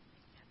or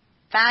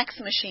fax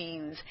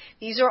machines.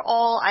 These are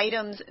all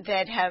items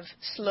that have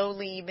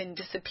slowly been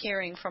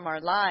disappearing from our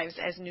lives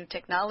as new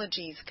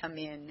technologies come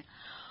in.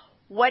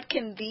 What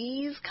can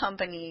these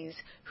companies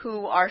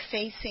who are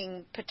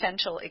facing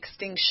potential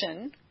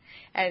extinction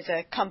as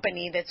a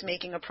company that's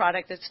making a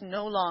product that's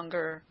no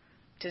longer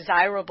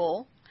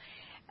desirable,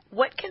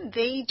 what can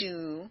they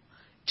do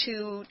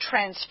to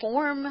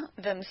transform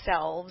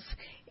themselves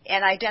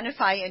and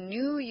identify a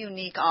new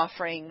unique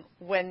offering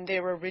when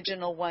their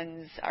original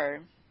ones are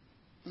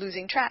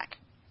losing track?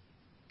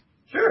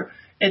 Sure.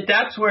 And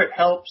that's where it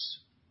helps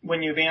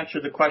when you've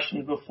answered the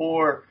questions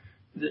before.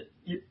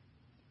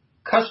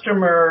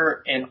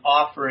 Customer and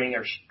offering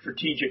are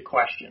strategic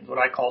questions, what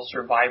I call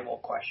survival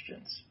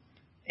questions.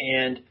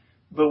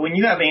 But when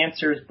you have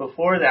answers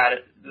before that,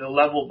 the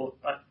level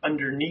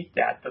underneath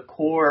that, the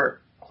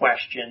core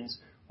questions,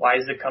 why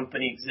does the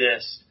company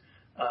exist?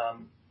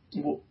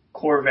 What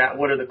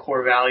are the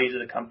core values of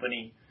the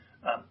company?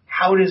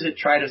 How does it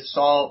try to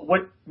solve,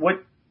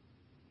 what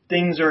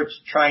things are it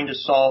trying to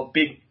solve,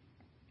 big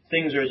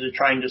things are it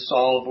trying to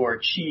solve or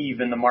achieve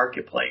in the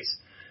marketplace?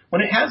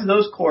 When it has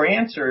those core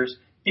answers,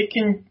 it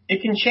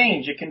can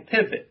change, it can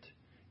pivot.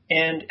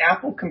 And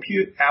Apple's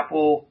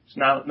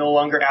no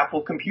longer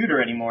Apple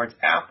Computer anymore, it's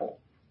Apple.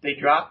 They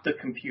dropped the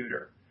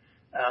computer.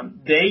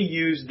 They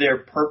use their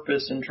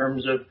purpose in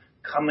terms of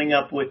coming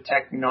up with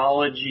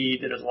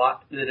technology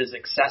that is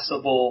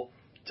accessible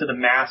to the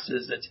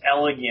masses, that's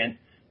elegant.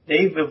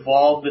 They've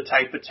evolved the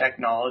type of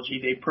technology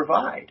they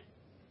provide.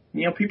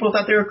 People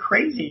thought they were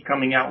crazy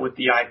coming out with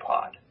the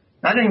iPod.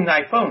 Not even the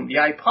iPhone, the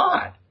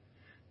iPod.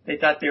 They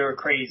thought they were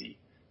crazy.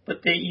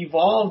 But they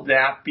evolved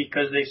that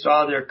because they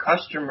saw their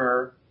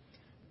customer.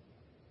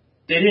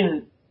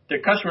 Their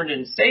customer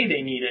didn't say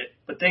they need it,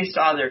 but they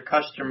saw their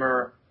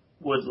customer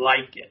would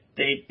like it.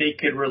 They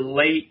could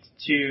relate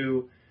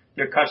to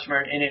their customer,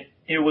 and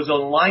it was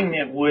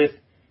alignment with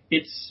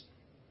its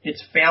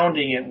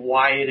founding and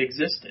why it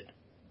existed.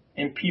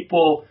 And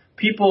people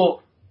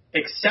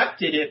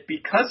accepted it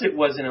because it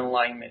was in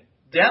alignment.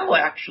 Dell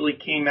actually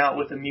came out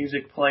with a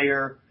music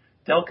player,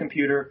 Dell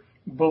computer,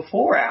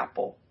 before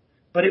Apple.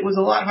 But it was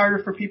a lot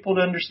harder for people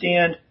to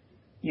understand,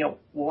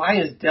 why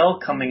is Dell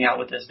coming out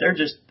with this? They're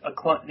just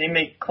they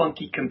make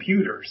clunky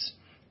computers.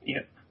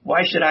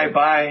 Why should I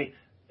buy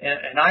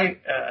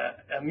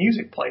a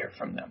music player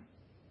from them?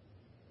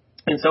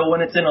 And so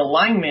when it's in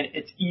alignment,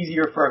 it's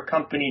easier for a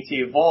company to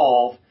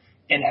evolve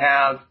and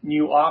have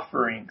new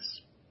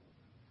offerings.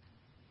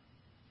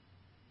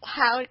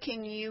 How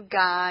can you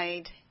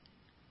guide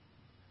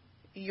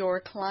your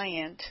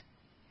client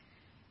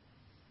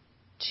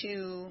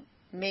to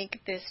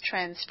make this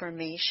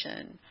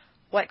transformation?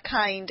 What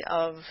kind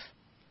of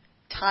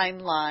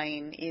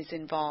timeline is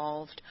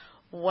involved?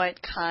 What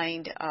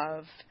kind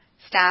of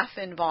staff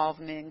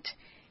involvement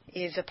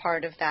is a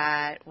part of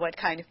that? What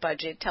kind of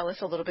budget? Tell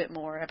us a little bit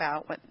more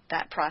about what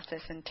that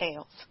process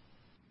entails.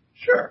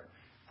 Sure.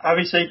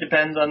 Obviously, it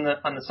depends on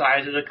the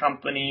size of the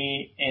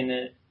company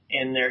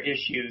and their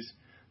issues.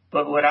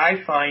 But what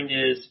I find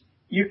is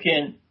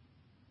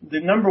the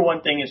number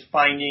one thing is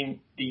finding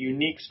the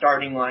unique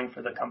starting line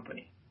for the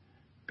company.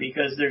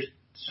 Because there's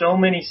so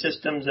many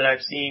systems that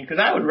I've seen,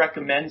 because I would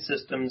recommend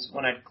systems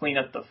when I clean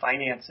up the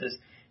finances.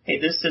 Hey,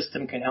 this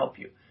system can help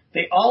you.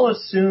 They all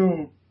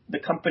assume the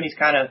company's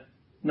kind of,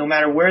 no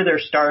matter where they're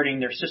starting,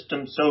 their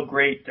system's so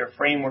great, their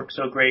framework's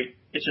so great,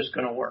 it's just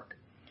going to work.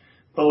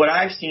 But what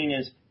I've seen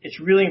is it's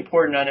really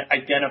important to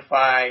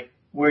identify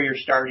where you're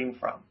starting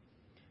from.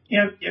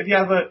 If you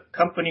have a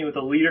company with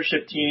a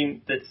leadership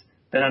team that's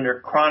been under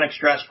chronic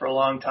stress for a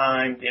long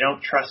time, they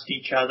don't trust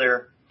each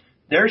other,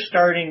 they're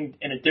starting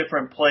in a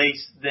different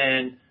place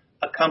than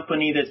a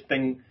company that's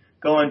been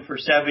going for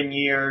 7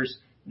 years.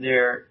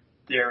 They're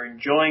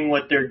enjoying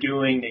what they're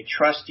doing. They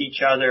trust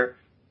each other.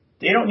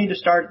 They don't need to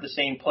start at the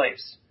same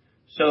place.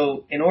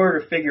 So in order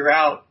to figure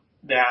out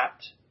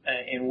that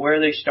and where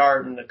they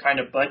start and the kind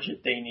of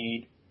budget they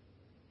need,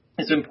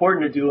 it's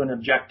important to do an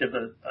objective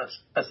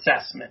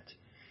assessment.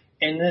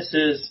 And this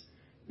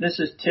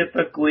is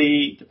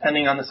typically,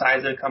 depending on the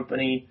size of the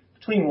company,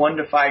 between 1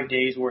 to 5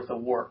 days worth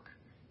of work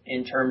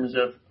in terms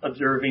of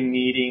observing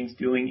meetings,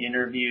 doing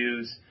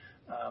interviews,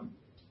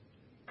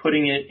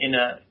 putting it in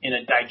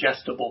a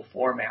digestible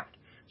format.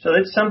 So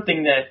it's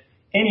something that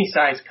any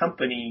size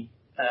company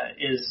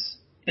is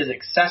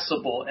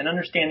accessible, and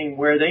understanding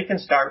where they can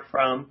start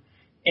from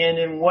and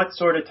in what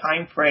sort of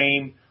time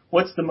frame,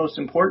 what's the most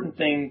important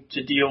thing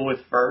to deal with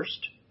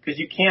first, because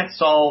you can't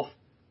solve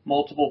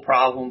multiple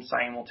problems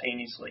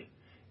simultaneously.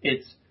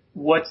 It's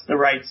what's the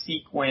right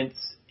sequence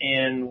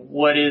and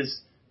what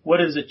is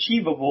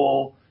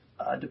achievable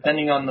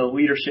depending on the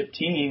leadership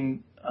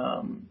team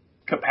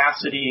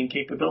capacity and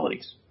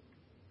capabilities.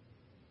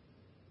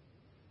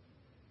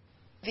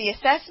 The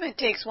assessment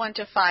takes 1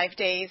 to 5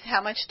 days.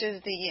 How much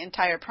does the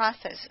entire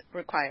process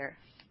require?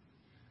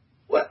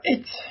 Well,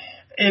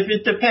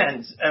 it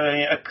depends. I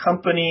mean, a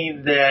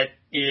company that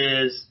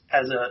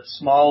has a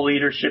small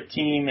leadership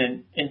team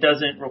and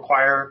doesn't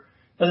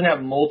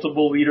have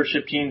multiple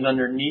leadership teams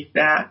underneath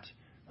that.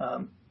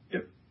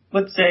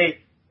 Let's say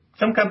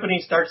some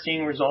companies start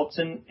seeing results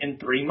in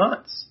 3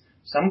 months.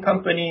 Some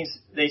companies,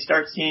 they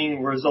start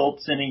seeing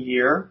results in a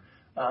year,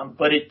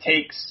 but it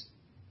takes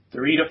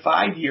 3 to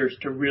 5 years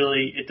to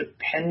really,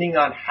 depending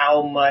on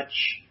how much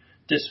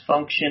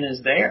dysfunction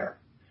is there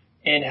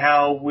and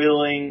how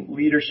willing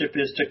leadership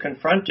is to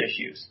confront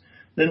issues.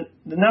 One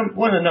of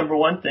the number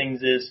one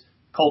things is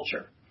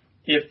culture.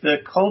 If the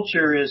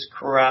culture is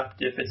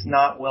corrupt, if it's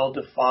not well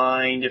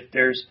defined, if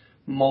there's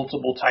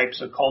multiple types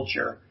of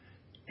culture,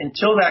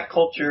 until that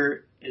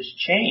culture is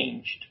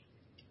changed,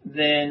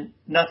 then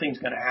nothing's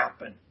going to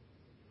happen.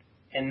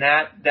 And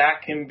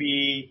that can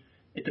be,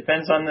 it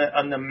depends on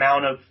the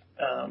amount of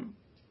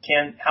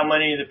how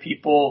many of the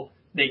people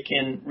they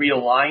can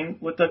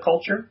realign with the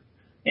culture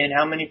and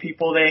how many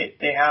people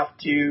they have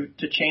to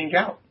change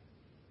out.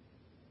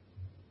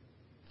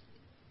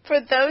 For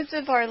those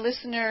of our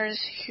listeners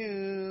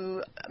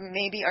who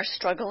maybe are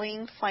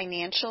struggling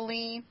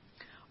financially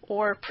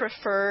or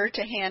prefer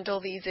to handle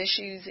these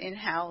issues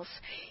in-house,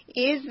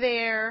 is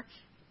there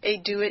a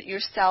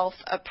do-it-yourself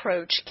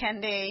approach?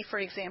 Can they, for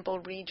example,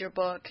 read your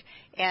book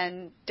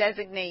and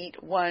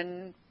designate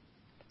one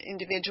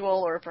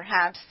individual or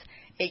perhaps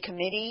a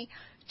committee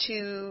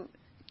to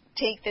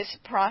take this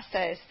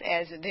process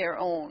as their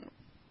own?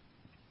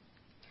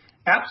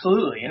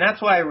 Absolutely, and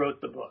that's why I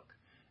wrote the book.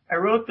 I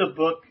wrote the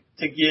book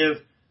to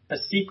give a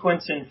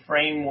sequence and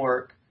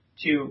framework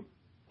to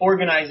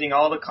organizing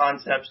all the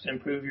concepts to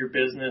improve your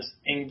business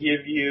and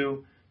give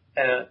you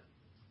a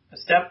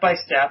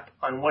step-by-step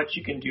on what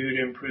you can do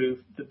to improve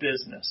the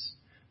business.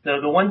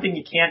 The one thing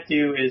you can't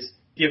do is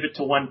give it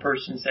to one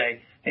person and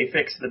say, hey,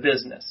 fix the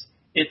business.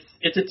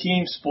 It's a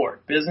team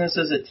sport. Business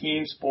is a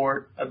team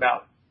sport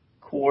about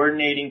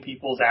coordinating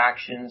people's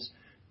actions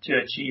to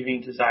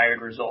achieving desired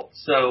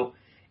results. So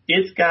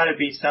it's got to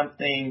be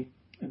something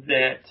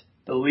that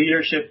the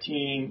leadership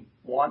team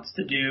wants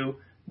to do.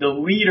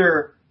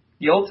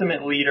 The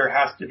ultimate leader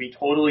has to be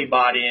totally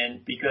bought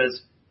in,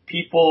 because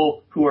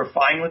people who are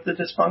fine with the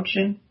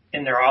dysfunction,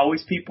 and there are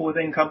always people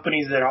within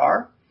companies that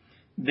are,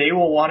 they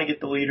will want to get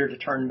the leader to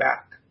turn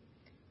back.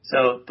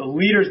 So the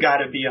leader's got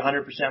to be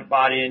 100%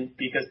 bought in,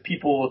 because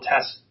people will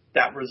test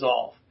that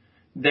resolve.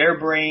 Their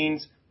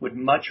brains would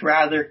much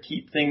rather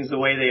keep things the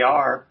way they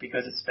are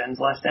because it spends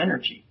less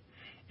energy.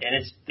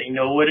 And they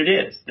know what it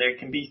is. There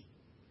can be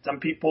some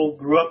people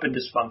grew up in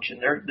dysfunction.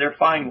 They're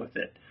fine with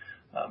it.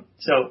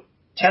 So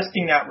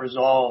testing that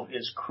resolve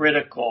is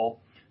critical,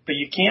 but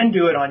you can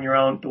do it on your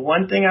own. The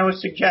one thing I would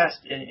suggest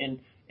in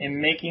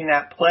making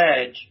that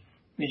pledge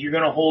is you're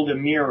going to hold a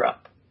mirror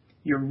up.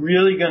 You're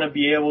really going to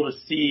be able to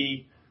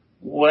see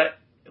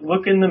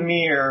look in the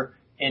mirror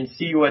and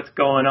see what's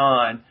going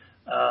on.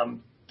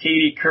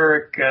 Katie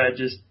Couric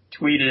just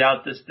tweeted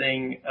out this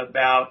thing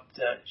about,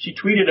 she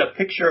tweeted a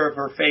picture of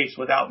her face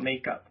without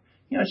makeup.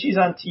 You know, she's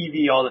on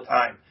TV all the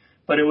time,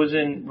 but it was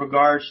in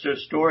regards to a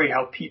story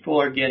how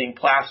people are getting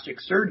plastic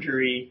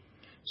surgery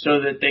so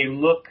that they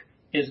look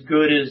as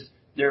good as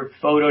their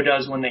photo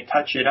does when they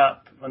touch it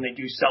up, when they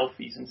do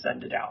selfies and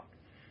send it out.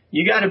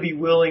 You got to be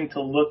willing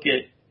to look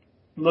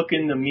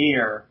in the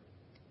mirror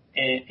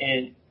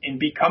and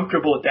be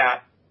comfortable with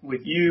that,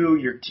 with you,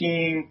 your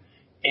team,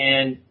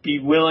 and be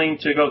willing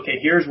to go, okay,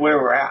 here's where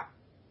we're at.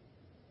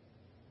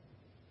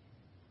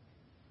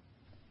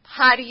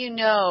 How do you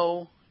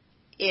know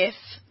if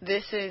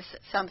this is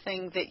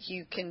something that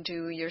you can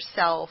do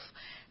yourself?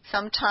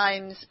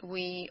 Sometimes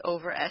we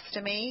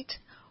overestimate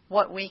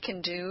what we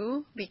can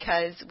do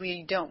because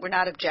we're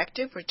not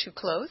objective, we're too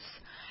close.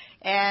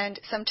 And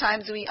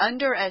sometimes we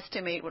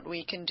underestimate what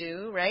we can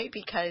do, right?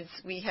 Because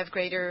we have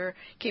greater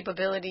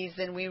capabilities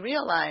than we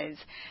realize.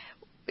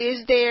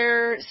 Is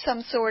there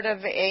some sort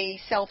of a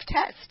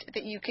self-test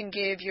that you can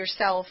give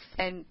yourself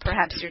and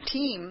perhaps your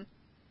team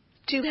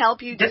to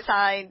help you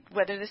decide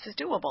whether this is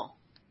doable?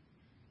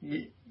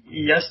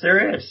 Yes,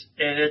 there is.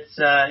 And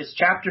it's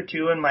chapter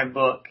 2 in my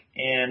book,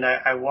 and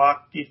I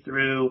walked you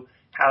through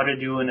how to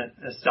do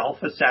a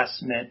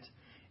self-assessment.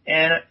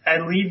 And I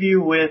leave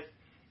you with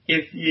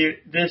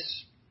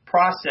this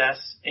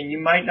process, and you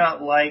might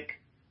not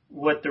like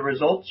what the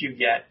results you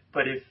get,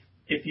 but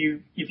if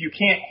you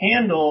can't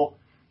handle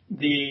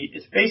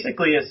it's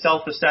basically a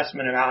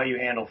self-assessment of how you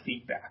handle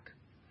feedback,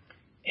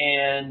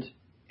 and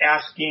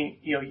asking,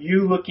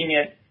 you looking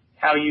at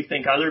how you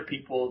think other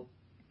people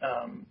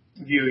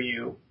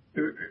view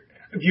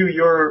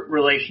your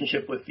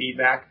relationship with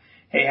feedback.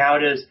 Hey, how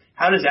does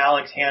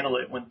Alex handle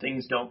it when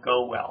things don't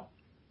go well?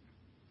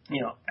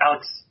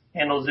 Alex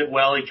handles it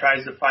well. He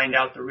tries to find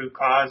out the root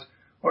cause,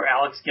 or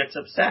Alex gets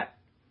upset.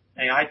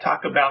 And I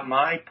talk about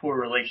my poor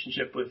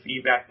relationship with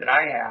feedback that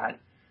I had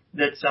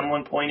that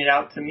someone pointed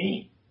out to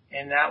me,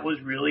 and that was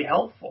really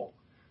helpful.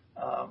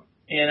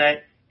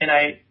 And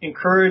I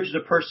encourage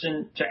the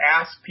person to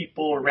ask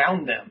people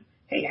around them,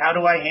 hey, how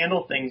do I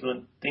handle things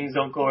when things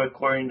don't go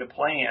according to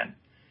plan?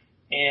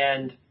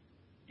 And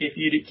if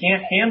you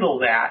can't handle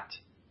that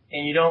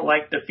and you don't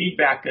like the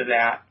feedback of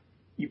that,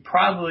 you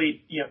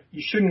probably, you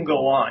shouldn't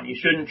go on. You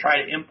shouldn't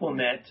try to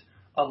implement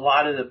a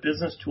lot of the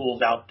business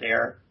tools out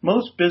there.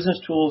 Most business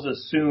tools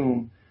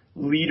assume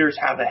leaders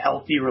have a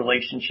healthy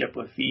relationship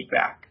with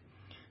feedback,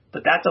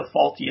 but that's a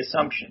faulty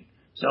assumption.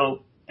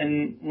 So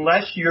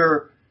unless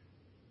you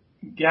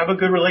have a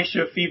good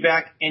relationship with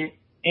feedback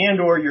and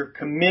or you're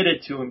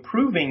committed to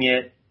improving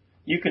it,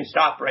 you can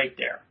stop right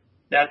there.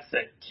 That's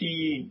the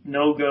key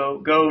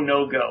no-go.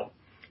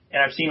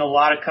 And I've seen a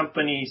lot of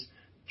companies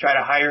try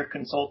to hire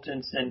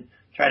consultants and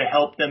try to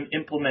help them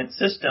implement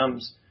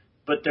systems,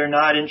 but they're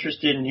not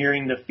interested in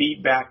hearing the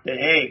feedback that,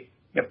 hey,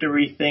 you have to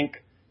rethink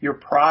your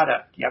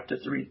product. You have to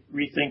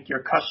rethink your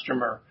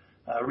customer,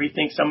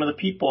 rethink some of the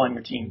people on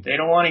your team. They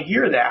don't want to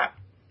hear that.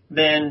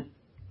 Then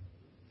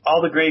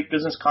all the great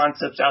business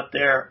concepts out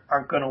there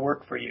aren't going to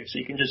work for you. So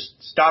you can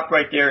just stop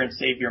right there and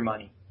save your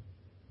money.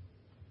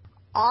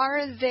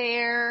 Are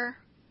there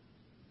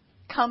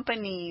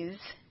companies,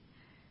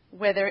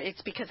 whether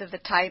it's because of the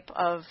type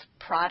of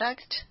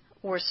product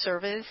or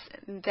service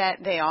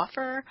that they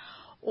offer,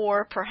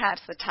 or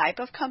perhaps the type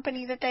of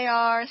company that they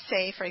are,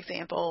 say, for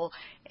example,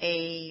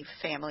 a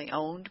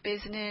family-owned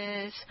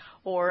business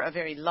or a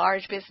very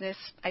large business,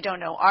 I don't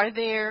know, are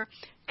there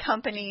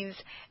companies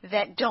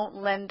that don't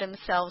lend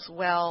themselves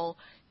well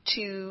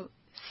to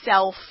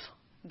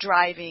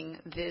self-driving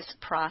this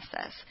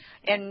process?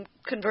 And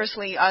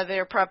conversely, are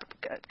there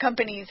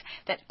companies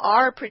that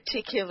are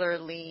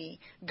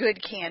particularly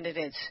good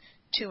candidates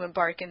to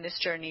embark in this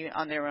journey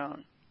on their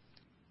own?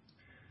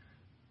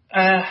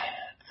 I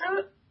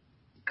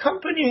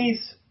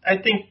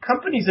think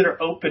companies that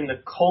are open to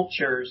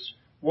cultures,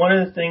 one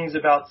of the things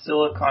about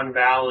Silicon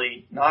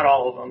Valley, not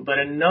all of them, but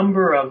a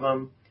number of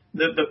them,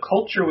 the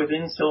culture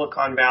within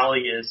Silicon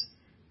Valley is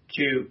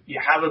you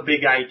have a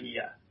big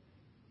idea,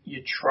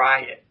 you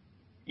try it,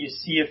 you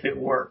see if it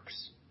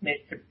works.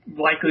 It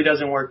likely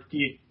doesn't work.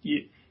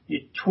 You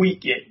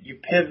tweak it, you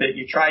pivot,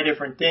 you try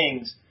different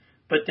things,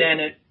 but then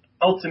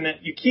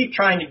you keep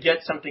trying to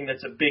get something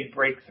that's a big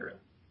breakthrough.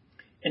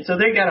 And so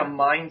they got a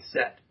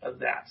mindset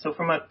of that. So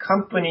from a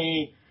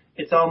company,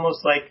 it's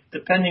almost like,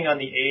 depending on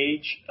the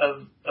age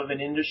of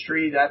an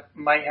industry, that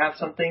might have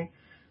something.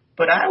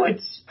 But I would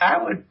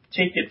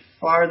take it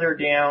farther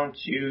down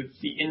to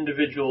the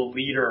individual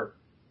leader.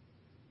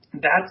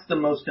 That's the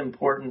most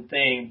important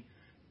thing.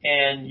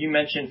 And you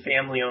mentioned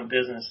family-owned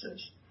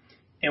businesses.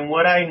 And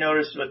what I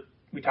noticed,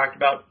 we talked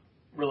about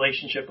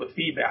relationship with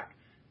feedback.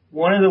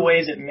 One of the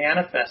ways it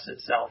manifests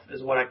itself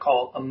is what I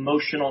call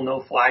emotional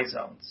no-fly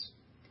zones.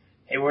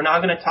 Hey, we're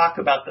not going to talk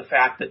about the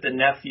fact that the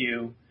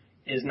nephew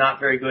is not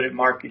very good at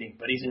marketing,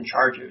 but he's in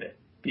charge of it,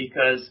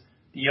 because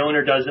the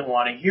owner doesn't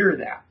want to hear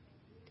that.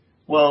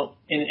 Well,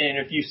 and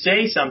if you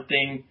say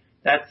something,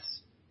 that's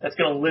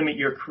going to limit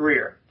your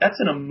career. That's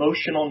an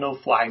emotional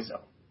no-fly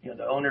zone.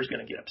 The owner's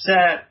going to get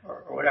upset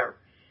or whatever.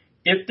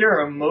 If there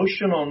are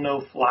emotional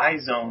no-fly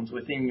zones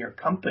within your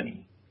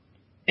company,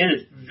 it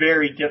is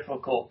very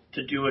difficult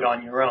to do it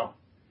on your own.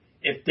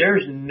 If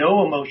there's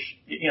no emotion,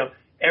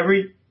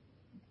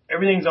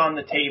 everything's on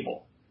the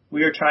table.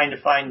 We are trying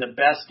to find the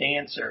best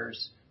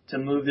answers to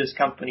move this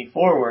company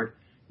forward.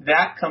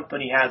 That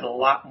company has a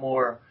lot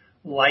more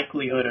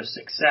likelihood of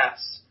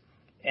success.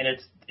 And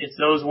it's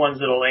those ones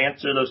that'll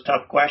answer those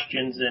tough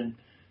questions. And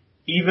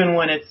even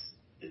when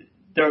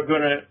they're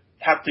going to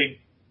have to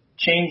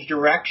change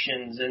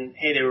directions, and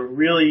hey, they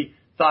really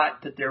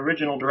thought that their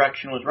original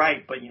direction was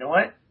right, but you know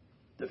what?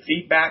 The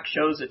feedback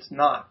shows it's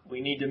not.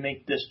 We need to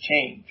make this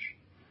change.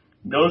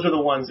 Those are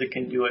the ones that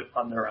can do it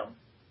on their own.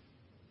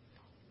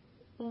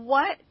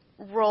 What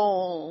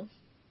role,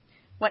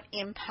 what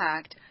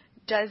impact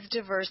does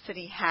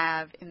diversity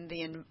have in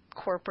the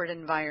corporate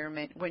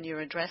environment when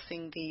you're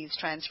addressing these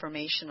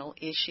transformational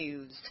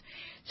issues?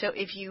 So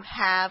if you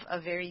have a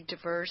very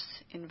diverse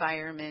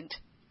environment,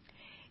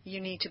 you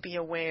need to be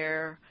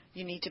aware,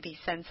 you need to be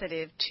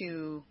sensitive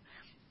to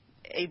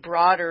a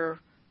broader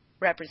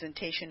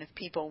representation of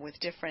people with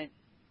different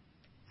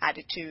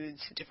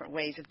attitudes, different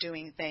ways of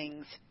doing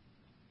things,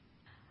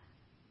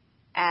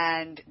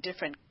 and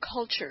different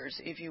cultures,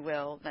 if you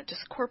will, not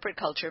just corporate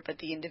culture, but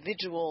the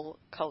individual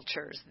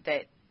cultures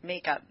that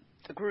make up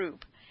the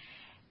group.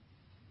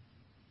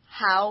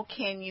 How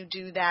can you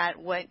do that?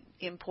 What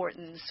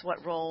importance,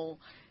 what role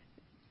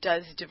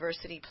does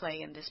diversity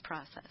play in this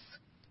process?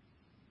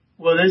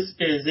 Well, this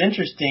is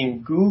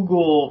interesting.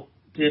 Google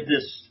did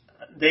this.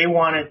 They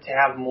wanted to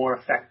have more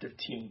effective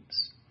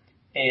teams.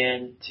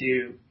 And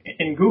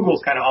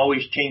Google's kind of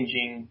always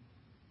changing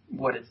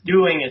what it's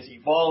doing, it's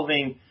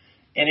evolving.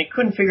 And it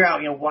couldn't figure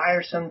out, why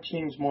are some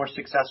teams more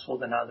successful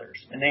than others?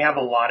 And they have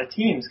a lot of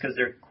teams because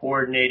they're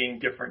coordinating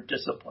different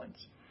disciplines.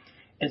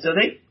 And so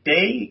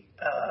they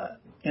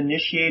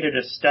initiated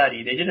a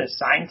study. They did a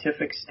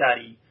scientific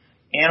study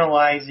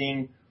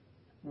analyzing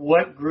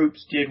what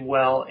groups did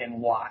well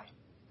and why.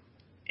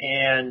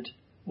 And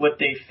what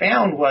they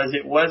found was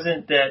it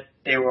wasn't that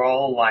they were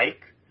all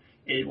alike.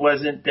 It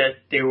wasn't that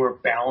they were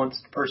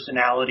balanced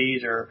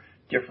personalities or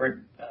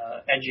different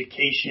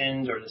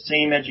educations or the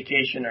same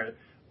education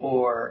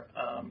or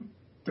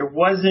there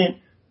wasn't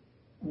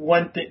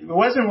one thing. It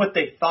wasn't what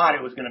they thought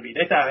it was going to be.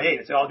 They thought, hey,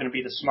 it's all going to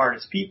be the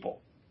smartest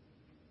people.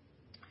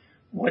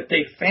 What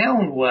they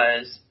found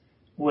was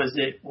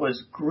it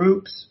was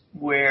groups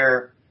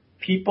where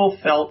people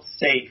felt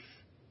safe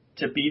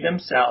to be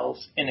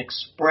themselves and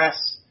express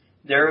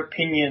their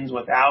opinions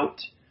without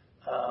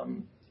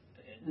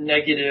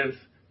negative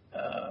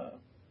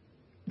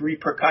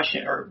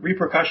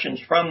repercussions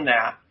from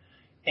that,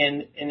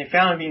 and they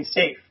found it being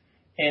safe.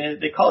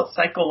 And they call it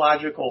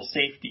psychological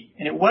safety.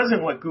 And it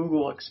wasn't what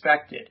Google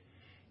expected.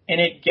 And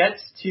it gets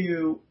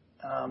to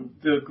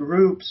the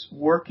groups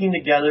working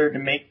together to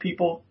make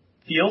people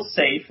feel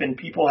safe, and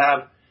people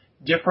have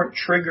different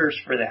triggers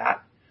for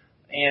that.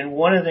 And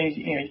one of the things,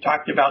 you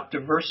talked about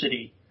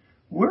diversity.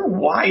 We're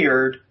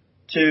wired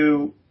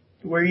to,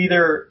 we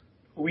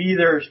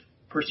either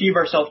perceive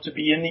ourselves to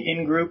be in the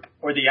in-group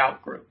or the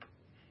out-group.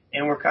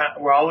 And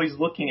we're always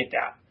looking at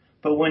that.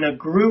 But when a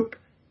group,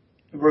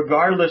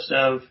 regardless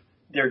of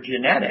their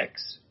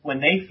genetics,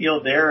 when they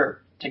feel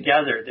they're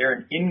together, they're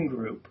an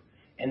in-group,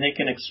 and they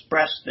can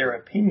express their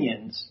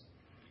opinions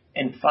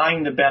and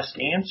find the best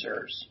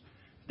answers,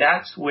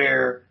 that's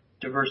where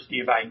diversity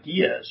of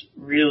ideas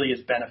really is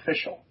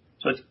beneficial.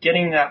 So it's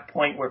getting that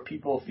point where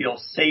people feel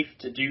safe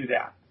to do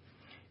that.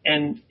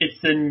 And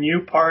it's the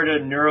new part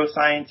of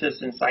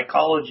neuroscientists and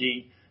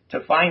psychology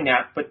to find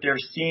that, but they're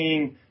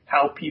seeing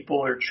how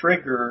people are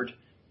triggered,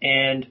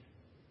 and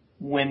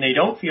when they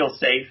don't feel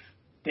safe,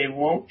 they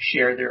won't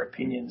share their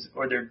opinions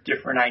or their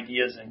different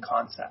ideas and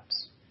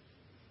concepts.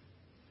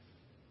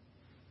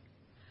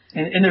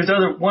 And there's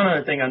one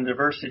other thing on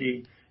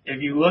diversity.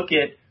 If you look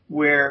at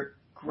where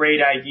great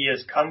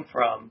ideas come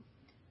from,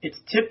 it's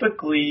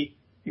typically,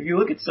 if you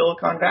look at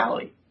Silicon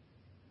Valley,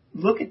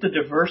 look at the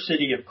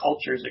diversity of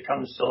cultures that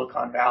come to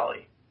Silicon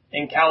Valley.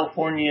 In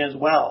California as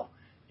well.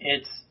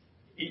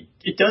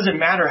 It doesn't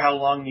matter how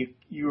long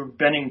you've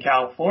been in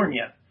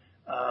California.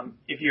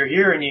 If you're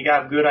here and you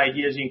got good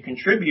ideas and you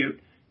contribute,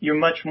 you're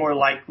much more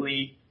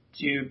likely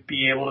to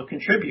be able to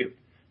contribute.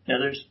 Now,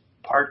 there's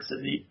parts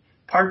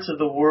of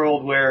the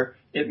world where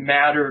it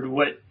mattered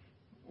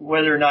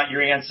whether or not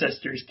your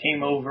ancestors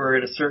came over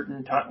at a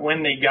certain time,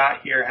 when they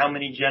got here, how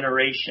many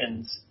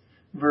generations,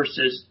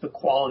 versus the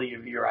quality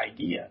of your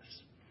ideas.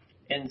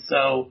 And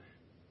so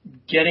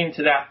getting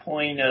to that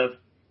point of,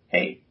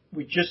 hey,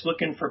 we're just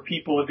looking for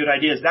people with good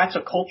ideas, that's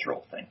a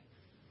cultural thing.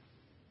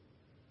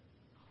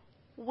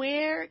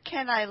 Where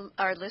can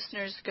our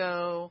listeners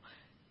go,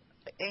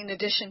 in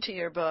addition to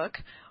your book,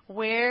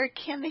 where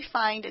can they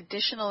find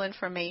additional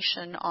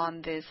information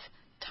on this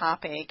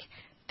topic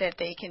that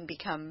they can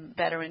become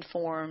better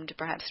informed,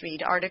 perhaps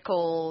read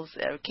articles,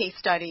 case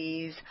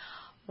studies?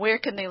 Where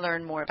can they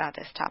learn more about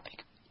this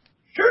topic?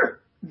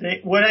 Sure.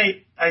 What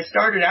I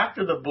started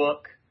after the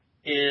book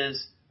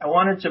is I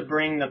wanted to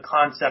bring the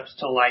concepts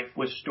to life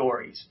with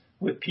stories,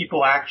 with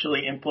people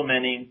actually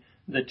implementing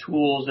the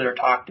tools that are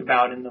talked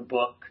about in the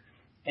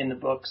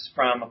books,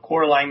 from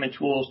core alignment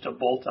tools to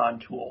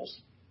bolt-on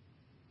tools.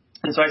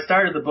 And so I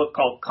started the book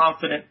called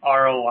Confident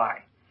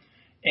ROI.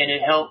 And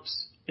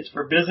it's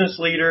for business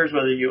leaders,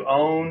 whether you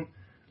own,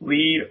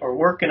 lead, or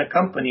work in a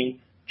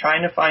company,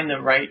 trying to find the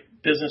right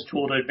business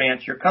tool to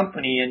advance your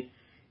company. And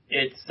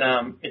it's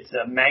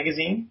a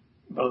magazine,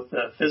 both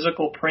a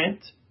physical print,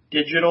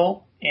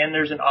 digital, and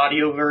there's an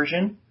audio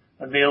version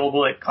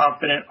available at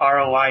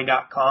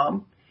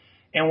confidentroi.com.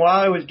 And while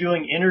I was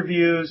doing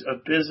interviews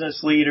of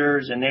business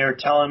leaders and they were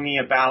telling me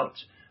about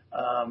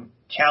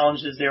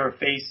challenges they were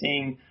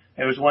facing,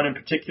 there was one in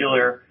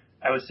particular,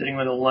 I was sitting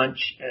with a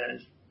lunch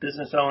as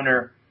business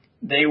owner.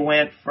 They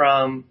went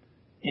from,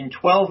 in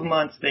 12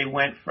 months, they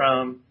went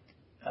from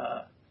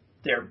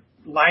their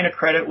line of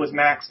credit was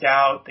maxed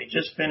out. They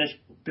just finished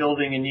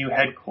building a new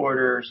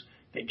headquarters.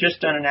 They'd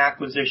just done an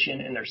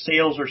acquisition, and their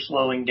sales were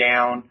slowing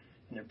down,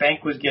 and their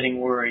bank was getting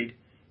worried.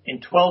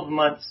 In 12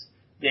 months,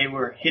 they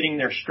were hitting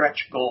their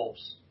stretch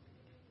goals.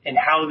 And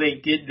how they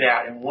did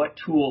that and what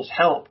tools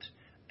helped.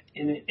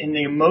 And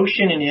the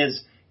emotion in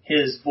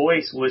his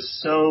voice was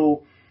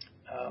so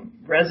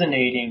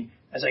resonating.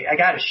 I was like, I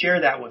got to share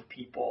that with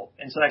people.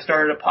 And so I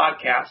started a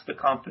podcast, the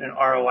Confident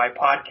ROI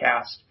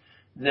Podcast,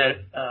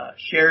 that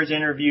shares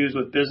interviews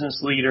with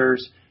business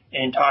leaders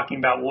and talking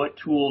about what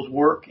tools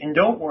work and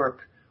don't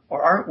work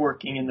or aren't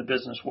working in the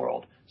business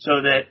world,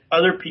 so that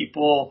other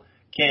people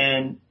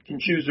can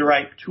choose the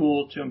right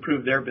tool to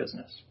improve their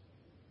business.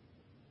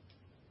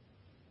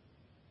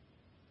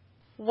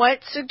 What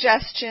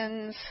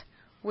suggestions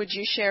would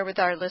you share with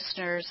our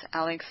listeners,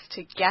 Alex,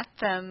 to get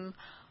them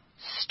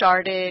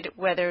started,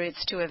 whether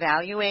it's to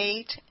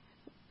evaluate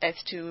as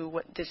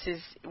to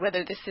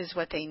whether this is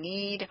what they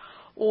need,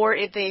 or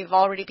if they've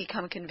already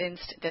become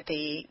convinced that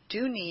they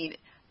do need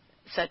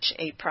such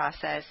a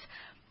process,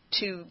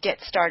 to get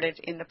started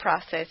in the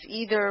process,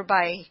 either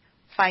by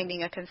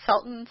finding a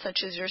consultant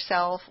such as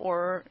yourself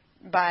or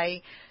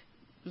by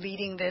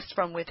leading this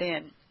from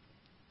within?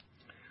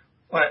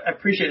 Well, I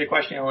appreciate the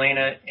question,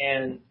 Elena,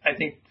 and I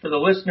think for the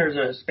listeners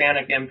of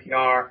Hispanic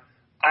NPR,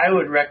 I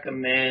would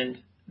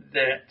recommend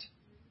that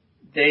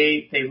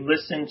they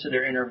listen to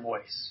their inner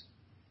voice.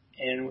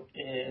 And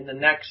in the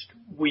next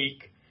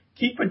week,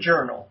 keep a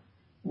journal.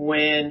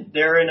 When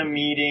they're in a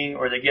meeting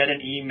or they get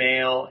an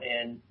email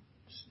and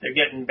they're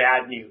getting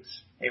bad news,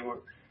 hey,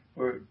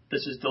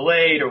 this is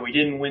delayed, or we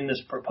didn't win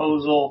this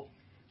proposal,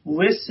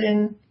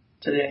 listen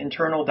to the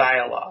internal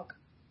dialogue.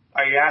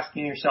 Are you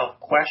asking yourself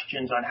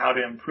questions on how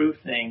to improve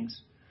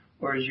things,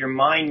 or is your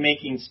mind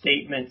making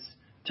statements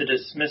to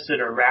dismiss it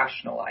or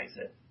rationalize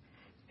it?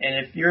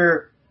 And if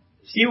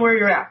see where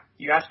you're at.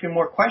 You asking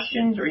more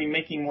questions, or are you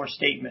making more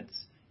statements?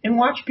 And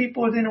watch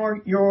people within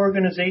your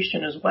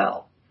organization as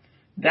well.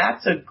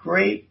 That's a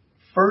great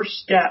first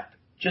step,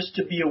 just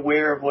to be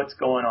aware of what's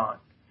going on.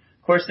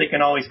 Of course, they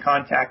can always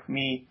contact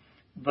me,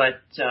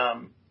 but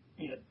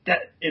that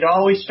it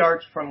always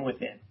starts from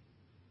within.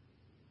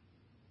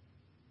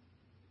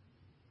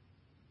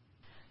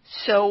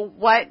 So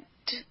what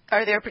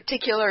are there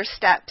particular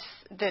steps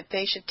that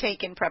they should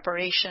take in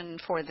preparation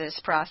for this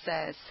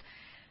process?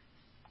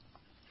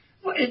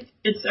 Well,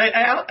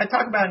 I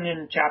talk about it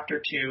in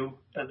chapter 2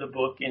 of the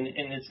book, and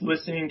it's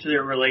listening to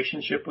their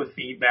relationship with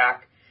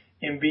feedback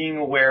and being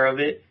aware of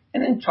it,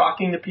 and then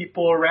talking to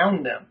people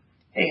around them.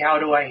 Hey, how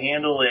do I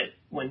handle it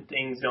when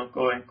things don't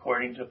go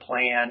according to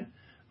plan?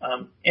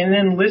 And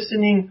then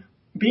listening,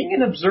 being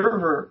an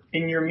observer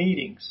in your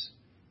meetings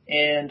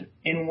and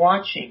in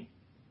watching,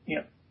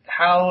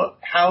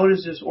 how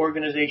is this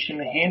organization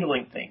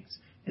handling things?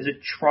 Is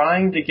it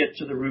trying to get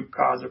to the root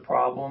cause of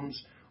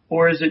problems,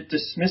 or is it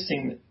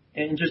dismissing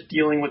and just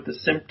dealing with the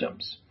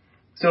symptoms?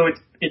 So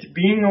it's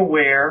being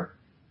aware,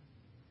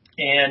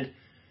 and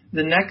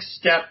the next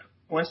step,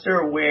 once they're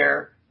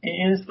aware,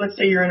 and let's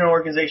say you're in an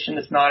organization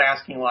that's not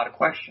asking a lot of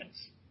questions,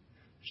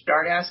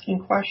 start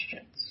asking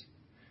questions.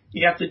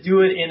 You have to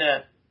do it in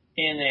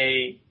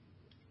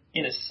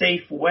a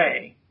safe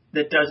way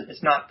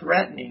it's not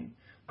threatening,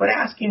 but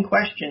asking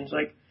questions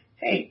like,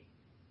 hey,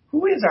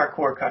 who is our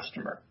core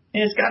customer?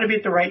 And it's got to be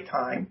at the right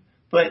time,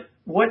 but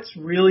what's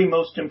really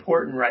most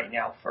important right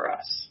now for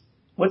us?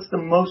 What's the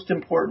most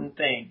important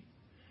thing?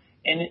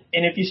 And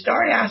if you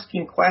start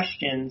asking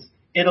questions,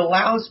 it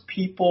allows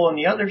people on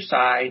the other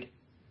side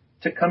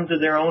to come to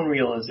their own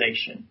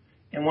realization.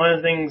 And one of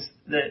the things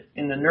that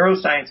in the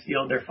neuroscience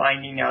field they're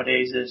finding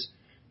nowadays is,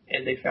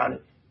 and they found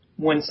it,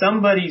 when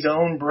somebody's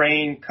own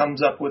brain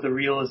comes up with a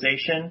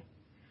realization,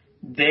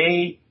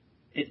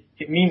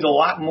 it means a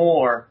lot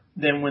more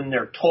than when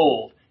they're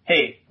told,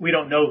 hey, we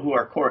don't know who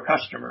our core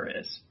customer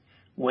is.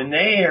 When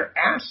they are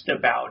asked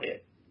about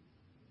it,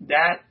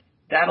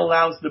 that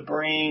allows the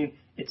brain,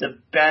 it's a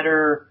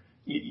better,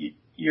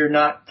 you're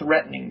not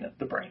threatening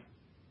the brain.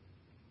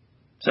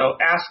 So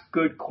ask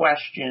good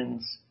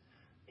questions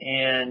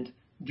and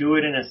do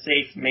it in a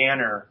safe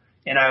manner.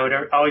 And I would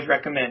always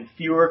recommend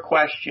fewer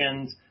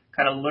questions,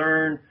 kind of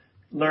learn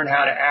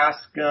how to ask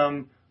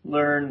them,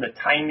 learn the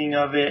timing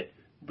of it.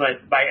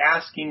 But by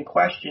asking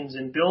questions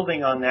and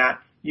building on that,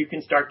 you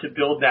can start to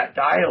build that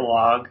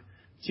dialogue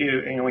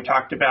we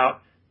talked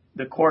about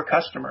the core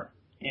customer,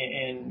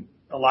 and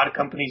a lot of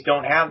companies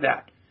don't have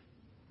that.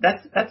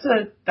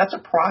 That's a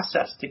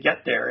process to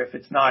get there if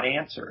it's not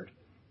answered.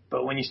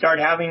 But when you start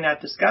having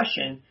that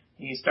discussion,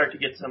 you start to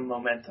get some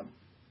momentum.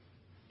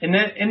 And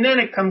then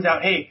it comes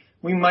out, hey,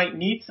 we might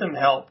need some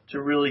help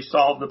to really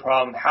solve the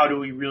problem. How do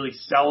we really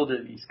sell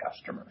to these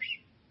customers?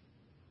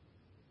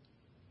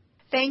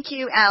 Thank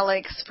you,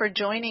 Alex, for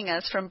joining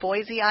us from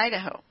Boise,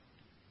 Idaho.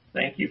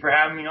 Thank you for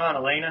having me on,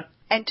 Elena.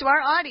 And to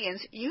our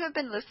audience, you have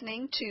been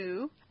listening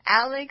to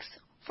Alex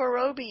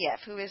Vorobiev,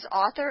 who is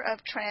author of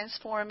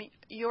Transform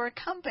Your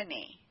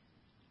Company,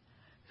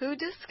 who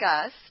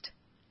discussed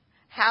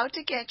how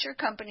to get your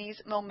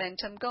company's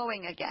momentum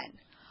going again.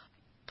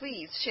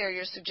 please share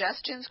your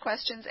suggestions,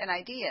 questions, and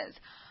ideas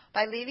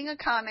by leaving a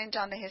comment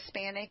on the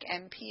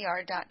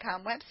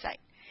HispanicNPR.com website.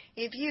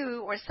 If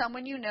you or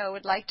someone you know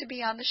would like to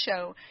be on the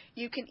show,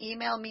 you can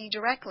email me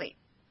directly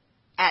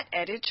at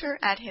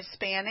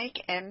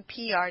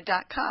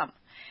editor@HispanicNPR.com.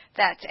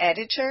 That's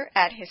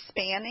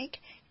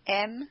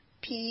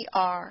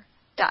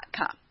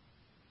editor@HispanicNPR.com.